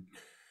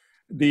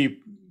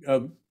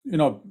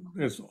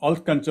 there's all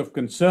kinds of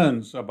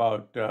concerns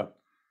about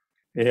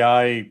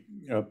AI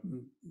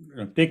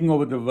taking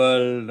over the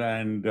world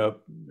and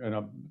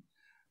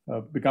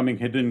becoming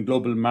hidden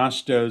global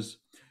masters.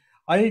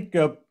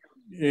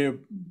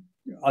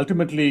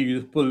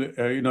 Ultimately,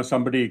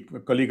 somebody, a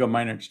colleague of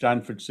mine at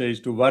Stanford, says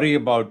to worry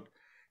about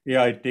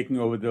AI taking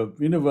over the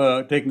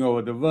universe, taking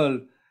over the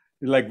world,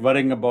 is like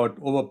worrying about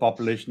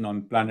overpopulation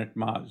on planet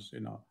Mars.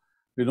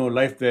 There's no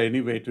life there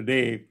anyway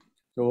today,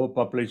 so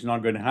overpopulation is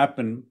not going to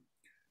happen.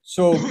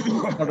 So,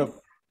 sort of,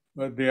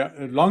 the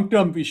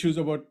long-term issues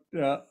about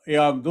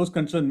AI, those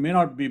concerns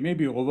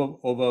maybe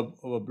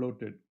over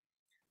bloated,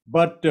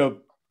 but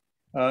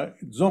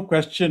there's no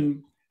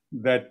question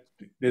that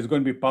there's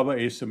going to be power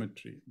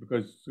asymmetry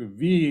because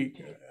we,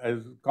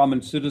 as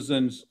common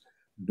citizens,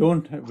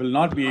 will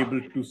not be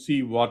able to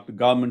see what the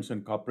governments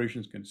and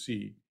corporations can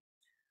see,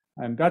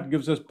 and that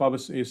gives us power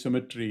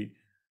asymmetry.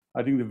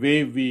 I think the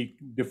way we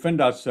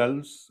defend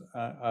ourselves,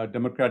 our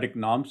democratic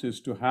norms, is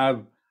to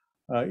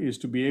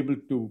be able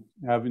to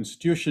have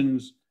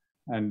institutions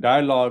and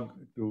dialogue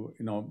to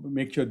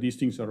make sure these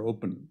things are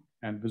open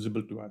and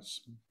visible to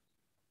us.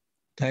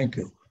 Thank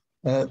you.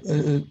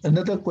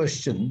 Another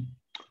question: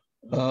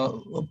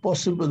 what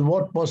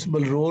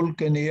possible role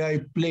can AI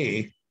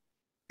play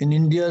in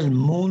India's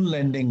moon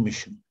landing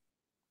mission?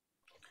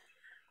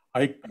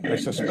 I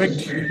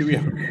suspect we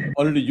are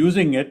already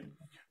using it,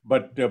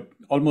 but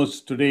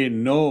almost today,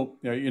 no,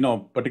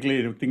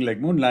 particularly anything like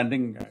moon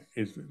landing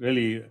is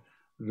really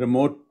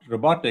remote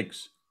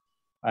robotics.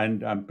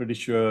 And I'm pretty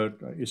sure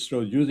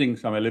ISRO is using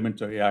some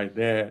elements of AI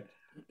there.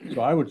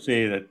 So I would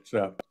say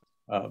that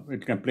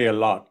it can play a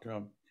lot.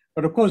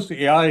 But of course,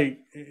 AI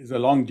is a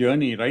long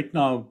journey. Right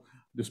now,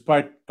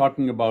 despite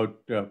talking about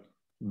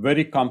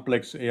very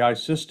complex AI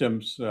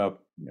systems,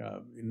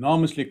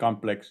 enormously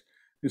complex,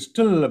 it's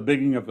still a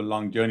beginning of a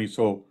long journey.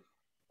 So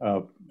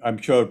I'm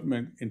sure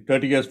in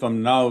 30 years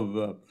from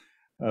now,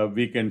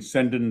 we can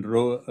send in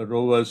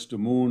rovers to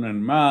Moon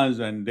and Mars,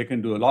 and they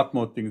can do a lot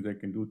more things they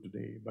can do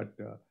today. But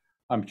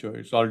I'm sure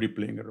it's already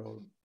playing a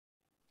role.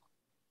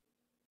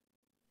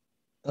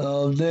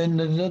 Then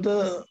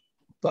another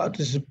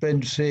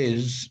participant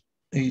says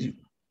he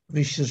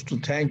wishes to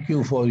thank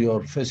you for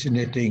your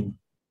fascinating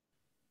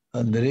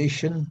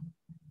narration,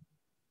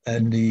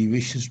 and he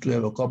wishes to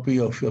have a copy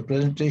of your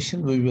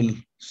presentation. We will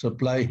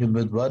supply him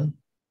with one.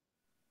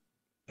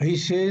 He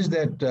says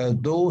that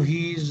though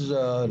he's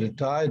a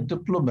retired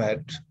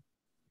diplomat,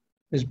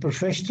 his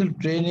professional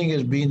training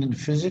has been in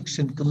physics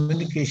and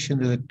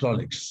communication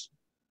electronics.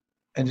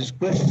 And his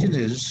question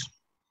is,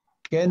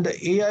 can the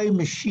AI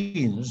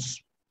machines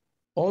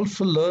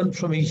also learn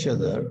from each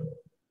other?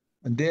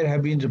 And there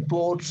have been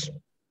reports,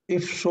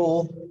 if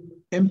so,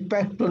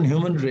 impact on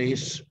human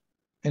race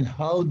and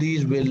how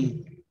these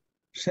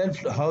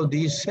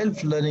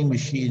self-learning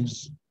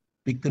machines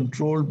be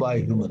controlled by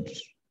humans.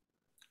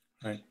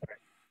 Right.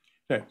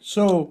 Okay.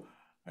 So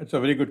that's a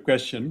very good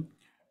question.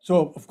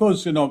 So of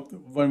course,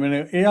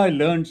 when AI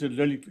learns, it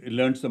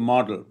learns the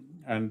model,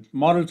 and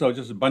models are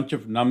just a bunch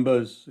of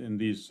numbers in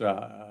these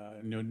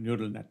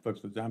neural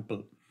networks, for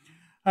example.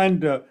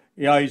 And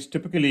AI is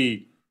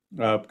typically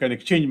can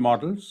exchange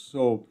models.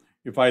 So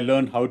if I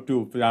learn how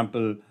to, for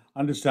example,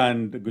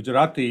 understand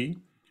Gujarati,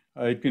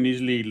 it can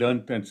easily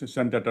learn and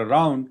send that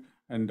around,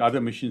 and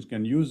other machines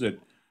can use it.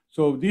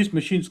 So these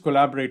machines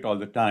collaborate all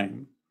the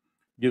time,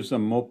 gives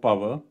them more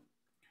power.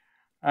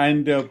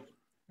 And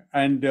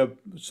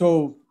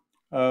so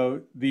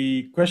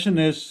the question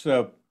is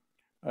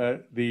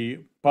the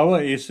power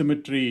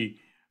asymmetry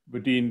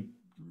between,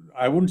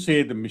 I wouldn't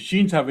say the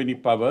machines have any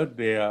power.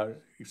 They are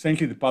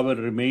essentially, the power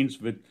remains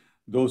with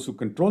those who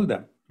control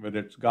them, whether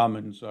it's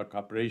governments or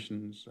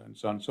corporations and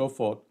so on and so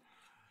forth.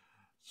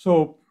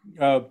 So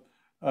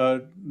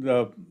and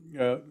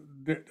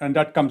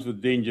that comes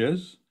with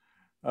dangers,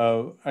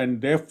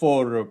 and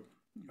therefore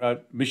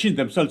machines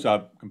themselves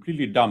are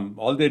completely dumb.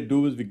 All they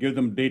do is we give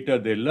them data,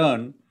 they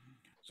learn.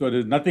 So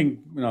there's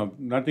nothing,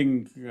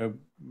 nothing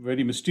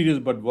very mysterious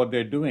about what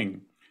they're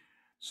doing.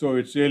 So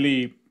it's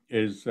really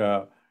is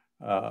the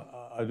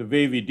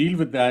way we deal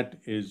with that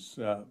is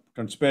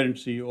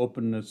transparency,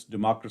 openness,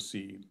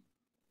 democracy.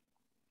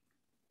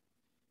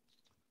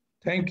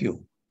 Thank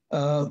you.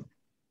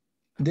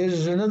 There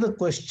is another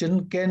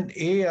question. Can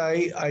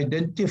AI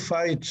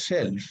identify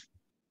itself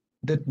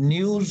that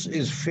news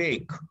is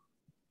fake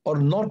or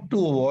not to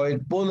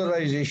avoid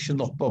polarization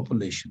of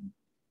population?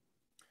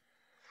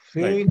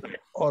 Fake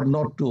or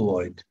not to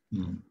avoid?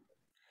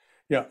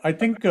 Yeah, I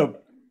think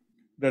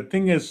the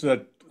thing is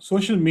that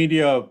social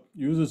media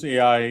uses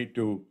AI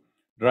to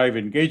drive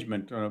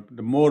engagement.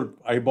 The more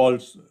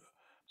eyeballs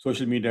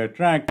social media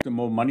attract, the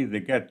more money they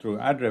get through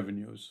ad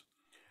revenues.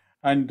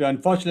 And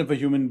unfortunately for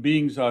human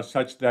beings are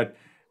such that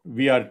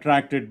we are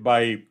attracted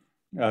by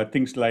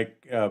things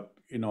like,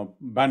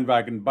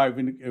 bandwagon.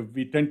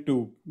 We tend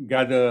to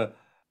gather,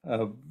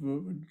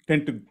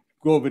 tend to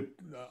go with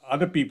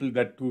other people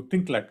who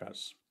think like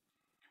us.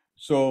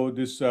 So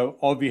this,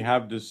 or we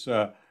have this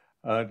the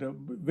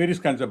various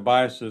kinds of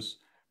biases,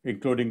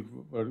 including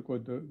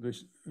the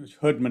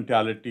herd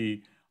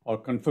mentality or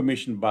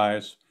confirmation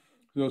bias.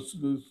 So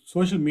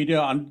social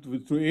media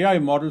through AI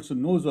models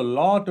knows a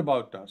lot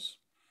about us,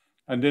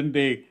 and then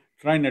they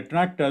try and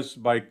attract us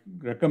by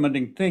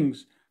recommending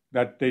things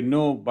that they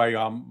know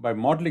by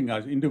modeling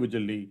us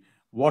individually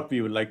what we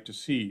would like to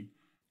see,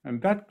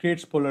 and that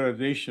creates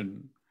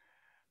polarization.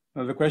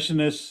 Now the question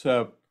is,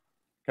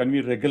 can we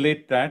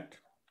regulate that?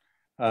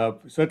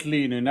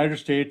 Certainly in the United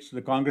States,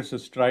 the Congress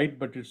has tried,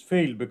 but it's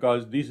failed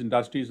because these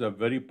industries are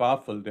very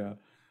powerful. They are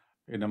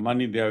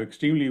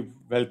extremely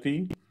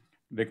wealthy.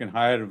 They can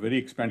hire very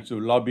expensive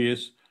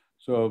lobbyists.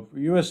 So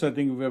US, I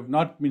think we have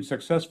not been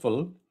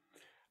successful.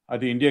 I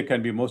think India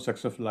can be more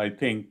successful, I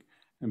think,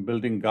 in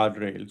building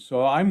guardrails.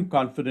 So I'm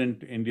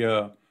confident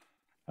India,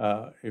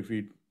 if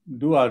we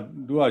do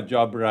our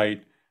job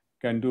right,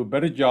 can do a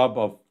better job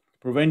of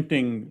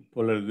preventing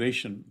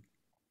polarization.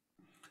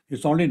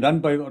 It's not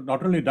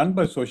only done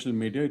by social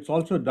media, it's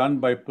also done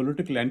by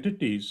political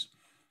entities,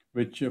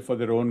 which for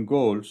their own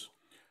goals.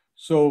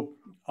 So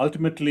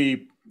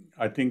ultimately,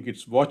 I think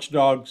it's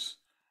watchdogs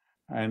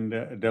and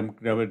a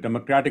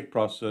democratic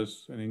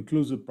process, an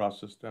inclusive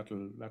process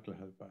that'll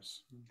help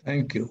us.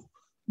 Thank you.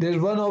 There's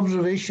one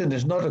observation,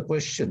 it's not a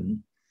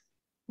question.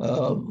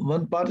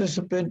 One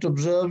participant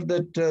observed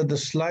that the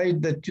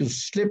slide that you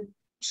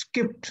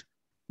skipped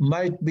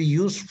might be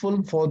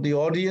useful for the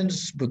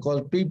audience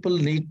because people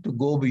need to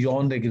go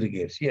beyond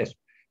aggregates. Yes,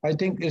 I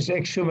think it's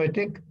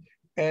axiomatic.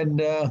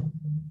 And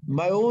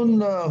my own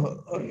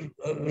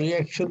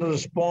reaction or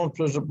response,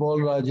 Professor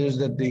Paulraj, is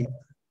that the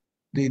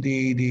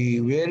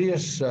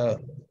various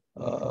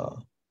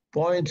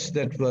points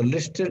that were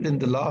listed in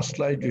the last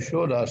slide you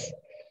showed us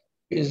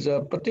is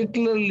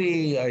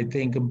particularly, I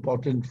think,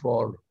 important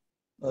for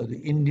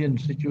the Indian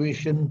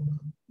situation,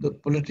 the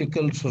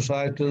political,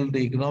 societal, the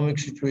economic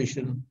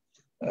situation.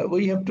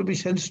 We have to be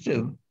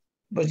sensitive,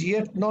 but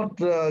yet not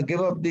give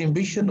up the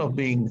ambition of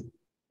being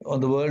on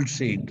the world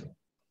scene.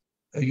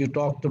 You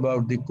talked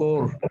about the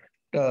core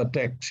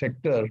tech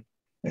sector,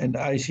 and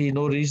I see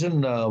no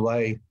reason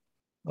why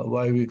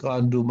we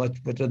can't do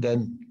much better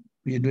than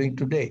we are doing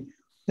today.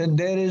 Then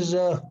there is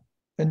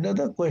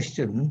another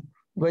question.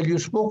 Well,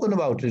 you've spoken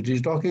about it.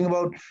 He's talking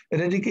about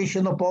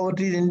eradication of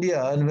poverty in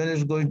India and when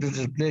it's going to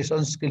displace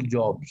unskilled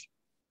jobs.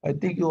 I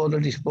think you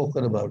already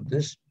spoken about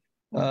this.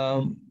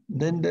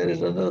 Then there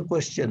is another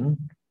question.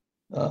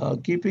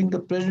 Keeping the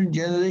present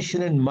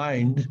generation in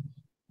mind,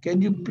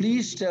 can you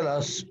please tell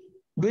us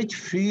which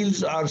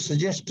fields are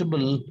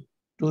suggestible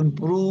to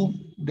improve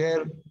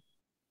their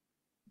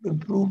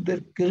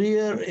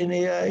career in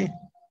AI?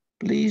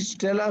 Please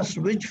tell us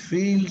which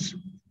fields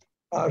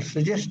are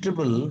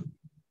suggestible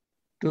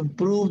to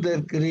improve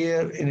their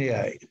career in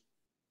AI.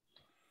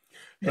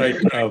 Right.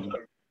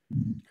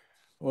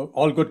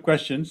 All good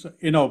questions.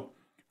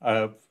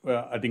 I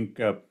think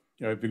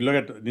if you look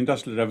at the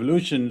industrial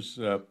revolutions,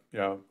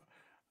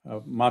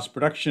 mass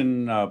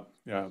production,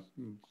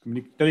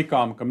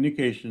 telecom,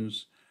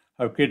 communications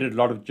have created a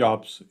lot of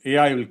jobs.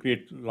 AI will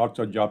create lots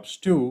of jobs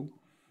too.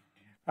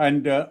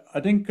 And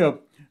I think for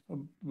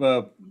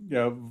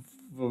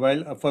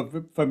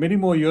many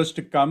more years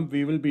to come,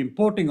 we will be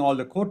importing all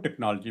the core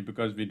technology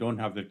because we don't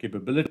have the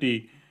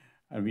capability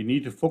and we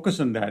need to focus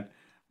on that.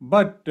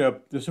 But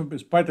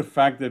despite the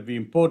fact that we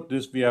import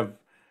this, we have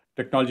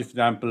technology, for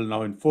example,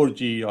 now in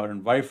 4G or in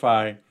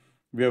Wi-Fi,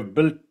 we have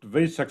built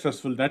very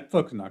successful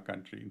networks in our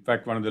country. In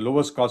fact, one of the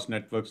lowest cost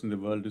networks in the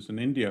world is in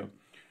India.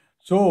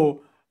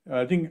 So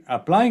I think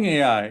applying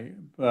AI,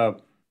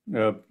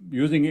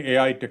 using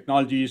AI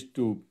technologies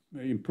to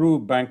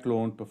improve bank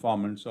loan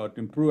performance or to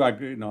improve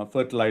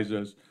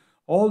fertilizers,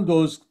 all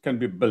those can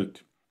be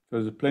built.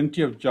 So there's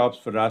plenty of jobs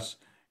for us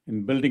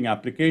in building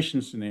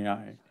applications in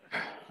AI.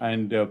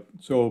 And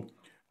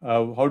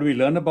how do we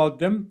learn about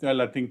them?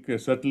 Well, I think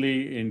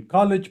certainly in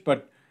college,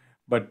 but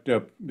I'm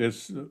sure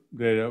there's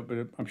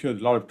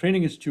a lot of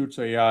training institutes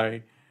for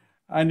AI,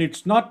 and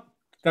it's not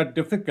that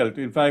difficult.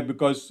 In fact,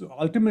 because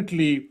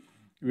ultimately,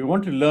 if you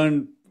want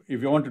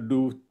to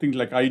do things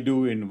like I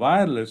do in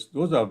wireless,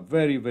 those are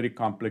very, very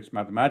complex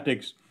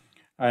mathematics,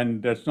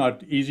 and that's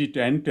not easy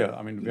to enter.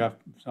 I mean,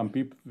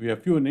 we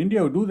have few in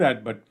India who do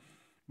that,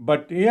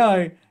 but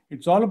AI,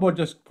 it's all about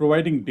just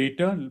providing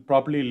data,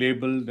 properly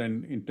labeled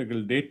and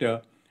integral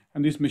data,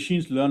 and these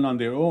machines learn on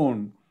their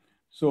own.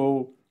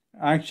 So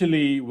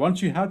actually,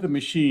 once you have the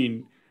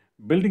machine,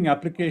 building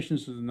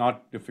applications is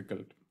not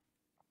difficult.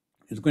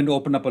 It's going to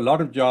open up a lot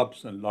of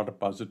jobs and a lot of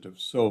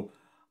positives. So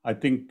I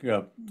think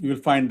you'll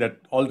find that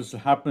all this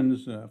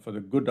happens for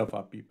the good of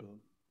our people.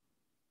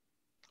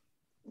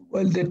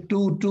 Well, there are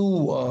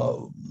two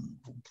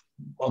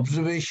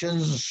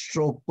observations,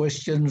 stroke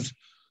questions,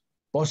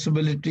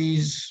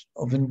 possibilities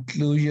of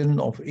inclusion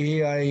of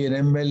AI and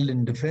ML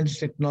in defense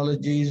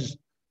technologies,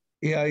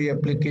 AI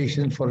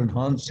applications for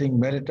enhancing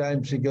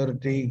maritime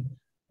security,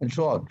 and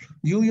so on.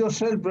 You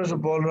yourself, Professor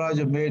Paulraj,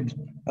 have made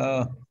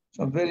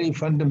some very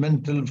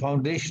fundamental,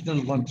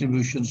 foundational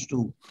contributions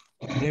to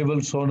naval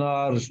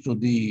sonars, to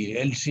the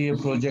LCA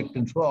project,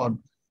 and so on.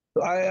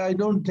 So I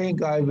don't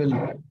think I will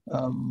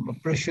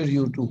pressure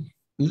you to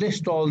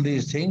list all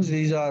these things.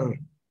 These are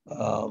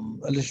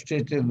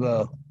illustrative.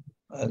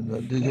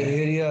 The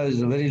area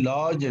is very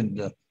large,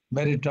 and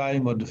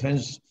maritime or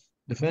defense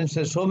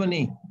has so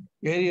many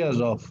areas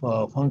of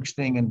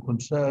functioning and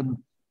concern,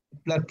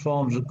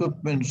 platforms,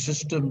 equipment,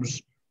 systems,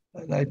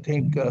 and I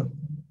think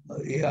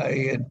AI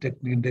and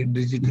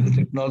digital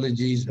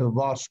technologies have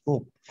vast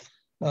scope.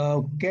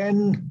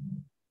 Can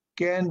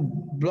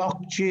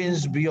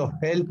blockchains be of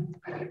help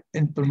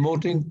in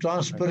promoting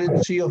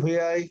transparency of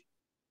AI?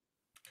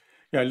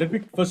 Yeah, let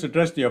me first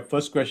address your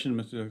first question,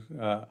 Mr.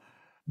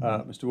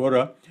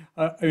 Vohra.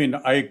 I mean,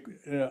 I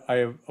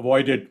have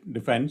avoided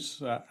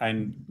defense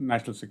and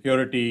national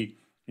security,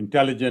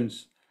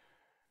 intelligence.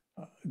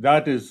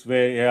 That is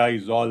where AI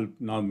is all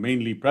now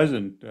mainly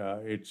present.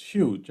 It's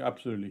huge,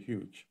 absolutely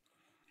huge.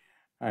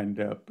 And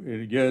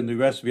here in the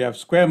US, we have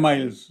square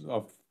miles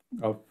of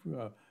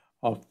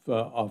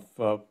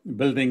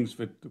buildings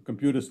with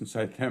computers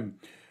inside them,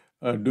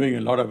 doing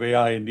a lot of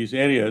AI in these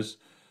areas.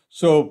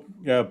 So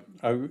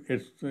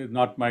it's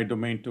not my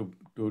domain to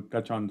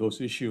touch on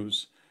those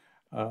issues.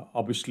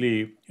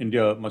 Obviously,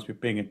 India must be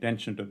paying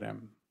attention to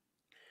them.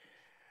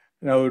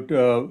 Now,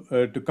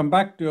 to come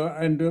back to,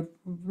 and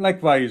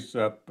likewise,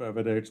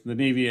 whether it's the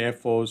Navy, Air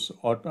Force,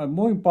 or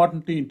more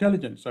importantly,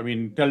 intelligence. I mean,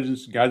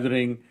 intelligence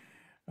gathering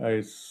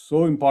is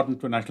so important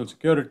for national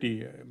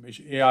security.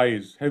 AI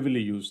is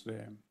heavily used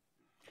there.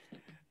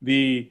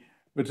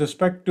 With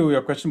respect to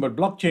your question about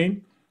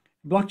blockchain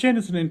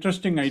is an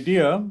interesting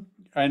idea,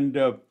 and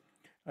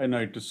I know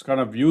it is kind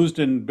of used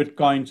in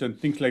bitcoins and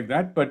things like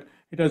that, but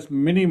it has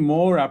many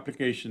more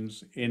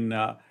applications in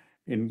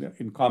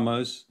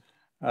commerce,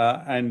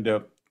 and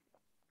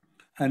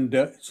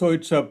so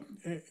it's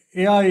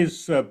AI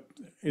is a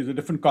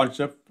different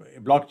concept.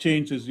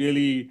 Blockchains is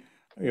really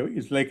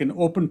is like an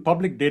open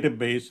public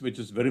database which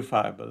is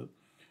verifiable.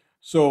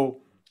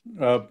 So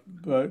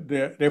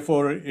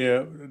therefore,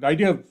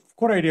 the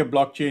core idea of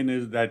blockchain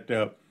is that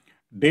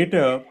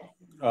data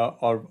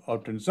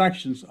or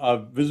transactions are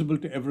visible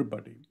to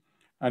everybody,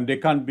 and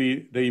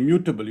they're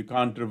immutable. You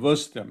can't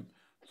reverse them.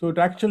 So it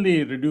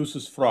actually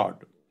reduces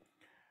fraud.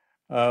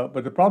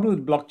 But the problem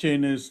with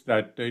blockchain is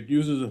that it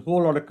uses a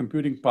whole lot of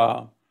computing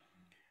power,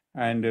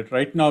 and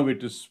right now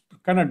it is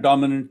kind of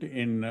dominant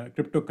in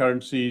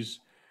cryptocurrencies,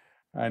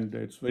 and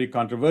it's very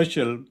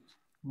controversial.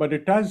 But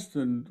it has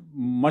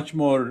much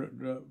more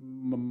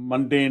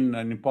mundane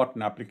and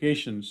important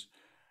applications.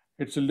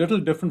 It's a little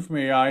different from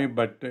AI,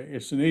 but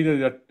it's an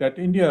area that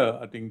India,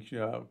 I think,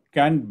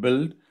 can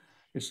build.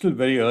 It's still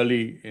very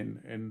early in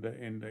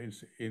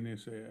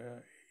its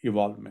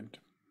evolvement.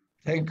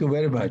 Thank you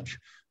very much.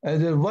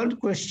 And there's one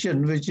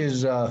question which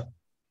is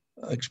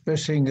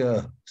expressing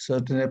a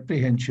certain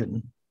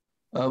apprehension.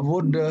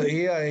 Would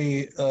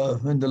AI,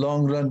 in the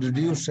long run,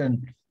 reduce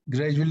and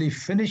gradually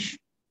finish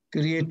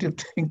creative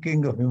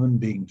thinking of human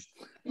beings?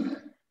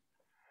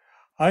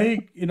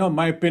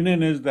 My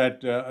opinion is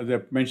that, as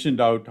I've mentioned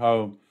out,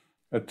 how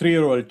a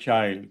 3-year-old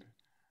child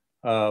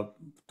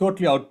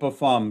totally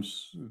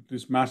outperforms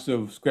these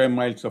massive square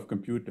miles of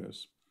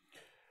computers.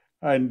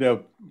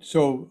 And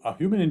so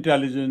human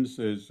intelligence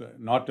is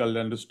not well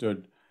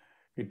understood.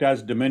 It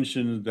has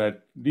dimensions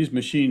that these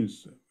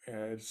machines,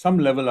 at some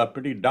level, are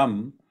pretty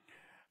dumb.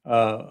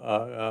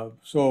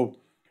 So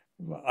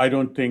I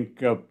don't think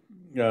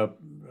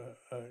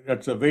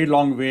that's a very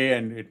long way,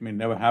 and it may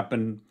never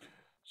happen.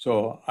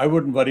 So I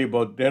wouldn't worry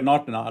about, they're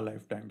not in our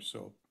lifetime,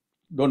 so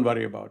don't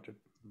worry about it.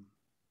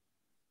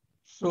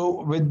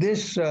 So with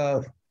this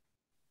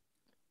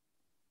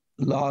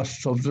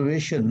last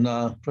observation,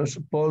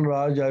 Professor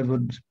Paulraj, I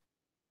would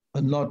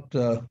not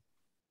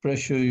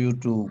pressure you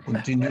to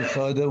continue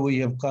further. We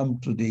have come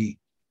to the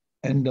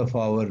end of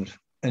our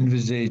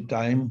envisaged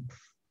time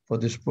for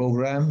this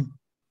program.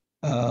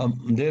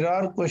 There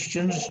are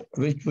questions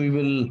which we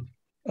will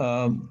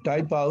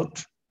type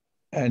out,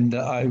 and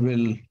I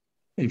will,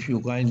 if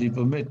you kindly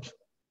permit,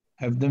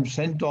 have them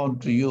sent on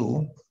to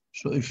you.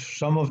 So if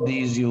some of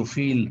these you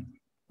feel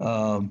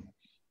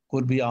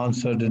could be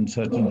answered in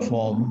certain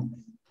form,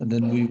 and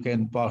then we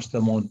can pass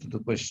them on to the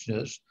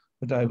questioners.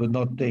 But I will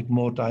not take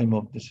more time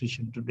of the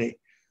session today.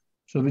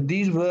 So with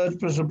these words,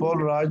 Professor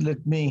Paulraj,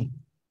 let me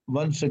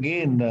once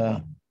again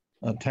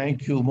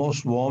thank you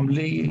most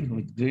warmly,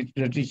 with great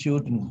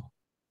gratitude,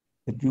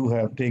 that you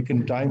have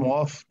taken time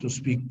off to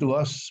speak to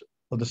us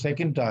for the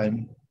second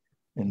time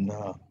in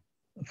a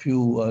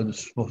few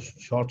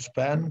short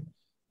span.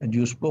 And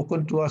you've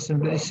spoken to us in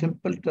very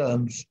simple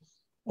terms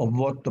of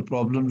what the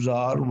problems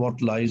are,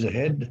 what lies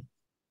ahead.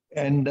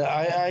 And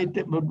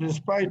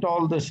despite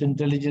all this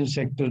intelligence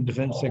sector,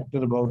 defense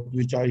sector, about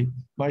which I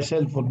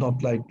myself would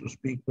not like to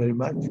speak very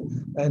much,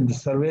 and the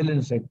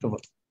surveillance sector,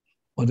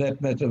 for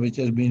that matter, which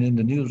has been in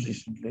the news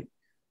recently,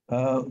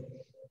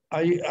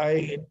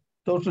 I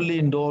totally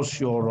endorse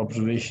your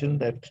observation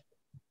that,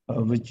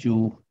 which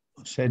you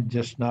said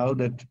just now,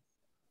 that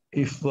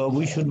if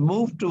we should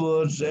move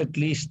towards at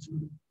least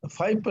a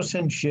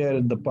 5% share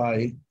in the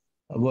pie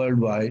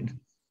worldwide,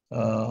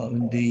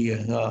 in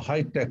the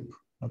high-tech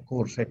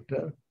core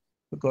sector,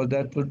 because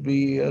that would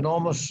be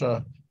enormous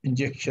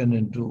injection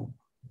into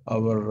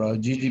our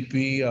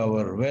GDP,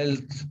 our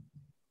wealth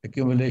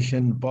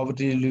accumulation,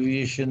 poverty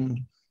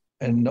alleviation,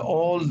 and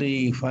all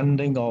the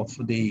funding of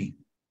the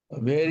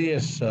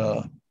various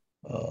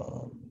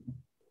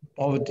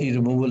poverty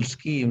removal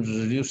schemes,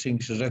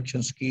 reducing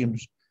reduction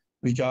schemes,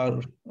 which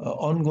are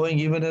ongoing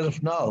even as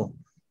of now.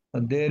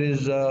 And there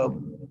is,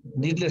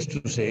 needless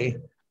to say,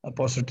 a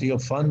paucity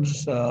of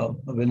funds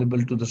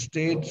available to the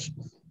states,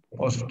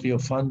 paucity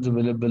of funds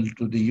available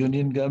to the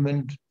union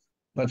government,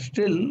 but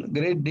still a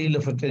great deal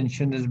of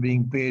attention is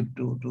being paid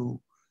to.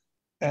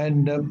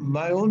 And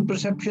my own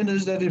perception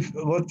is that if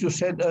what you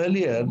said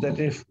earlier, that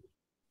if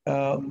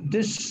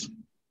this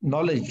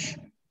knowledge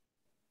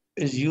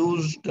is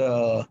used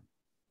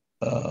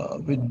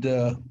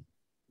with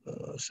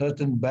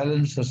certain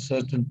balance, a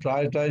certain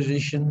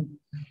prioritization,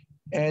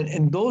 and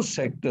in those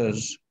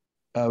sectors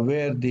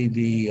where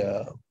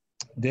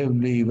there will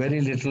be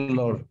very little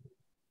or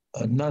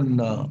none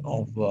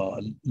of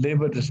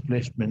labor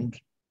displacement,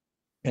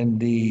 and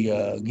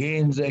the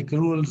gains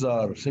accruals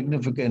are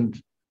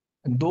significant,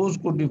 and those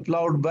could be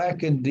plowed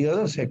back in the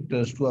other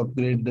sectors to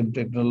upgrade them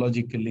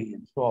technologically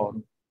and so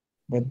on.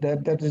 But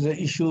that is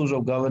the issues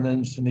of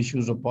governance and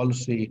issues of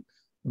policy,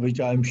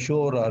 which I'm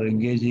sure are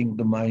engaging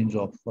the minds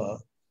of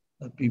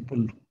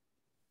people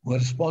who are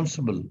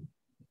responsible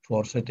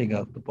for setting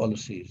up the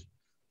policies.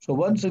 So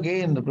once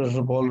again,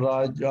 Professor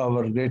Paulraj,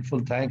 our grateful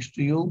thanks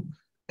to you.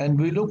 And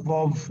we look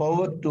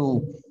forward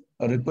to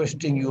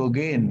requesting you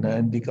again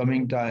in the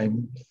coming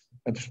time,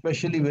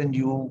 especially when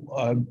you,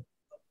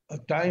 a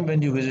time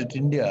when you visit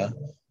India,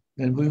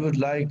 then we would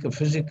like a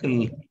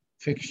physical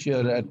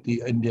fixture at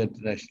the India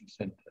International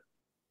Center.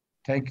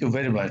 Thank you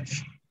very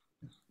much.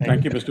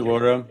 Thank you, Mr.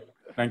 Vohra.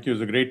 Thank you. It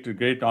was a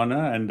great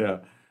honor, and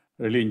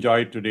really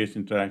enjoyed today's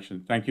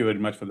interaction. Thank you very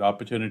much for the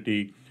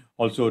opportunity.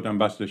 Also to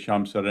Ambassador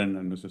Shyam Saran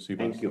and Mr.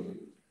 Srivastava. Thank you.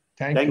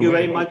 Thank you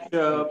very much,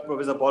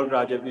 Professor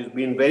Paulraj. You've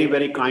been very,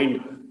 very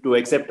kind to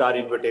accept our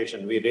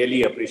invitation. We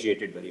really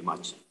appreciate it very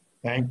much.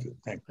 Thank you.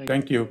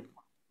 Thank you.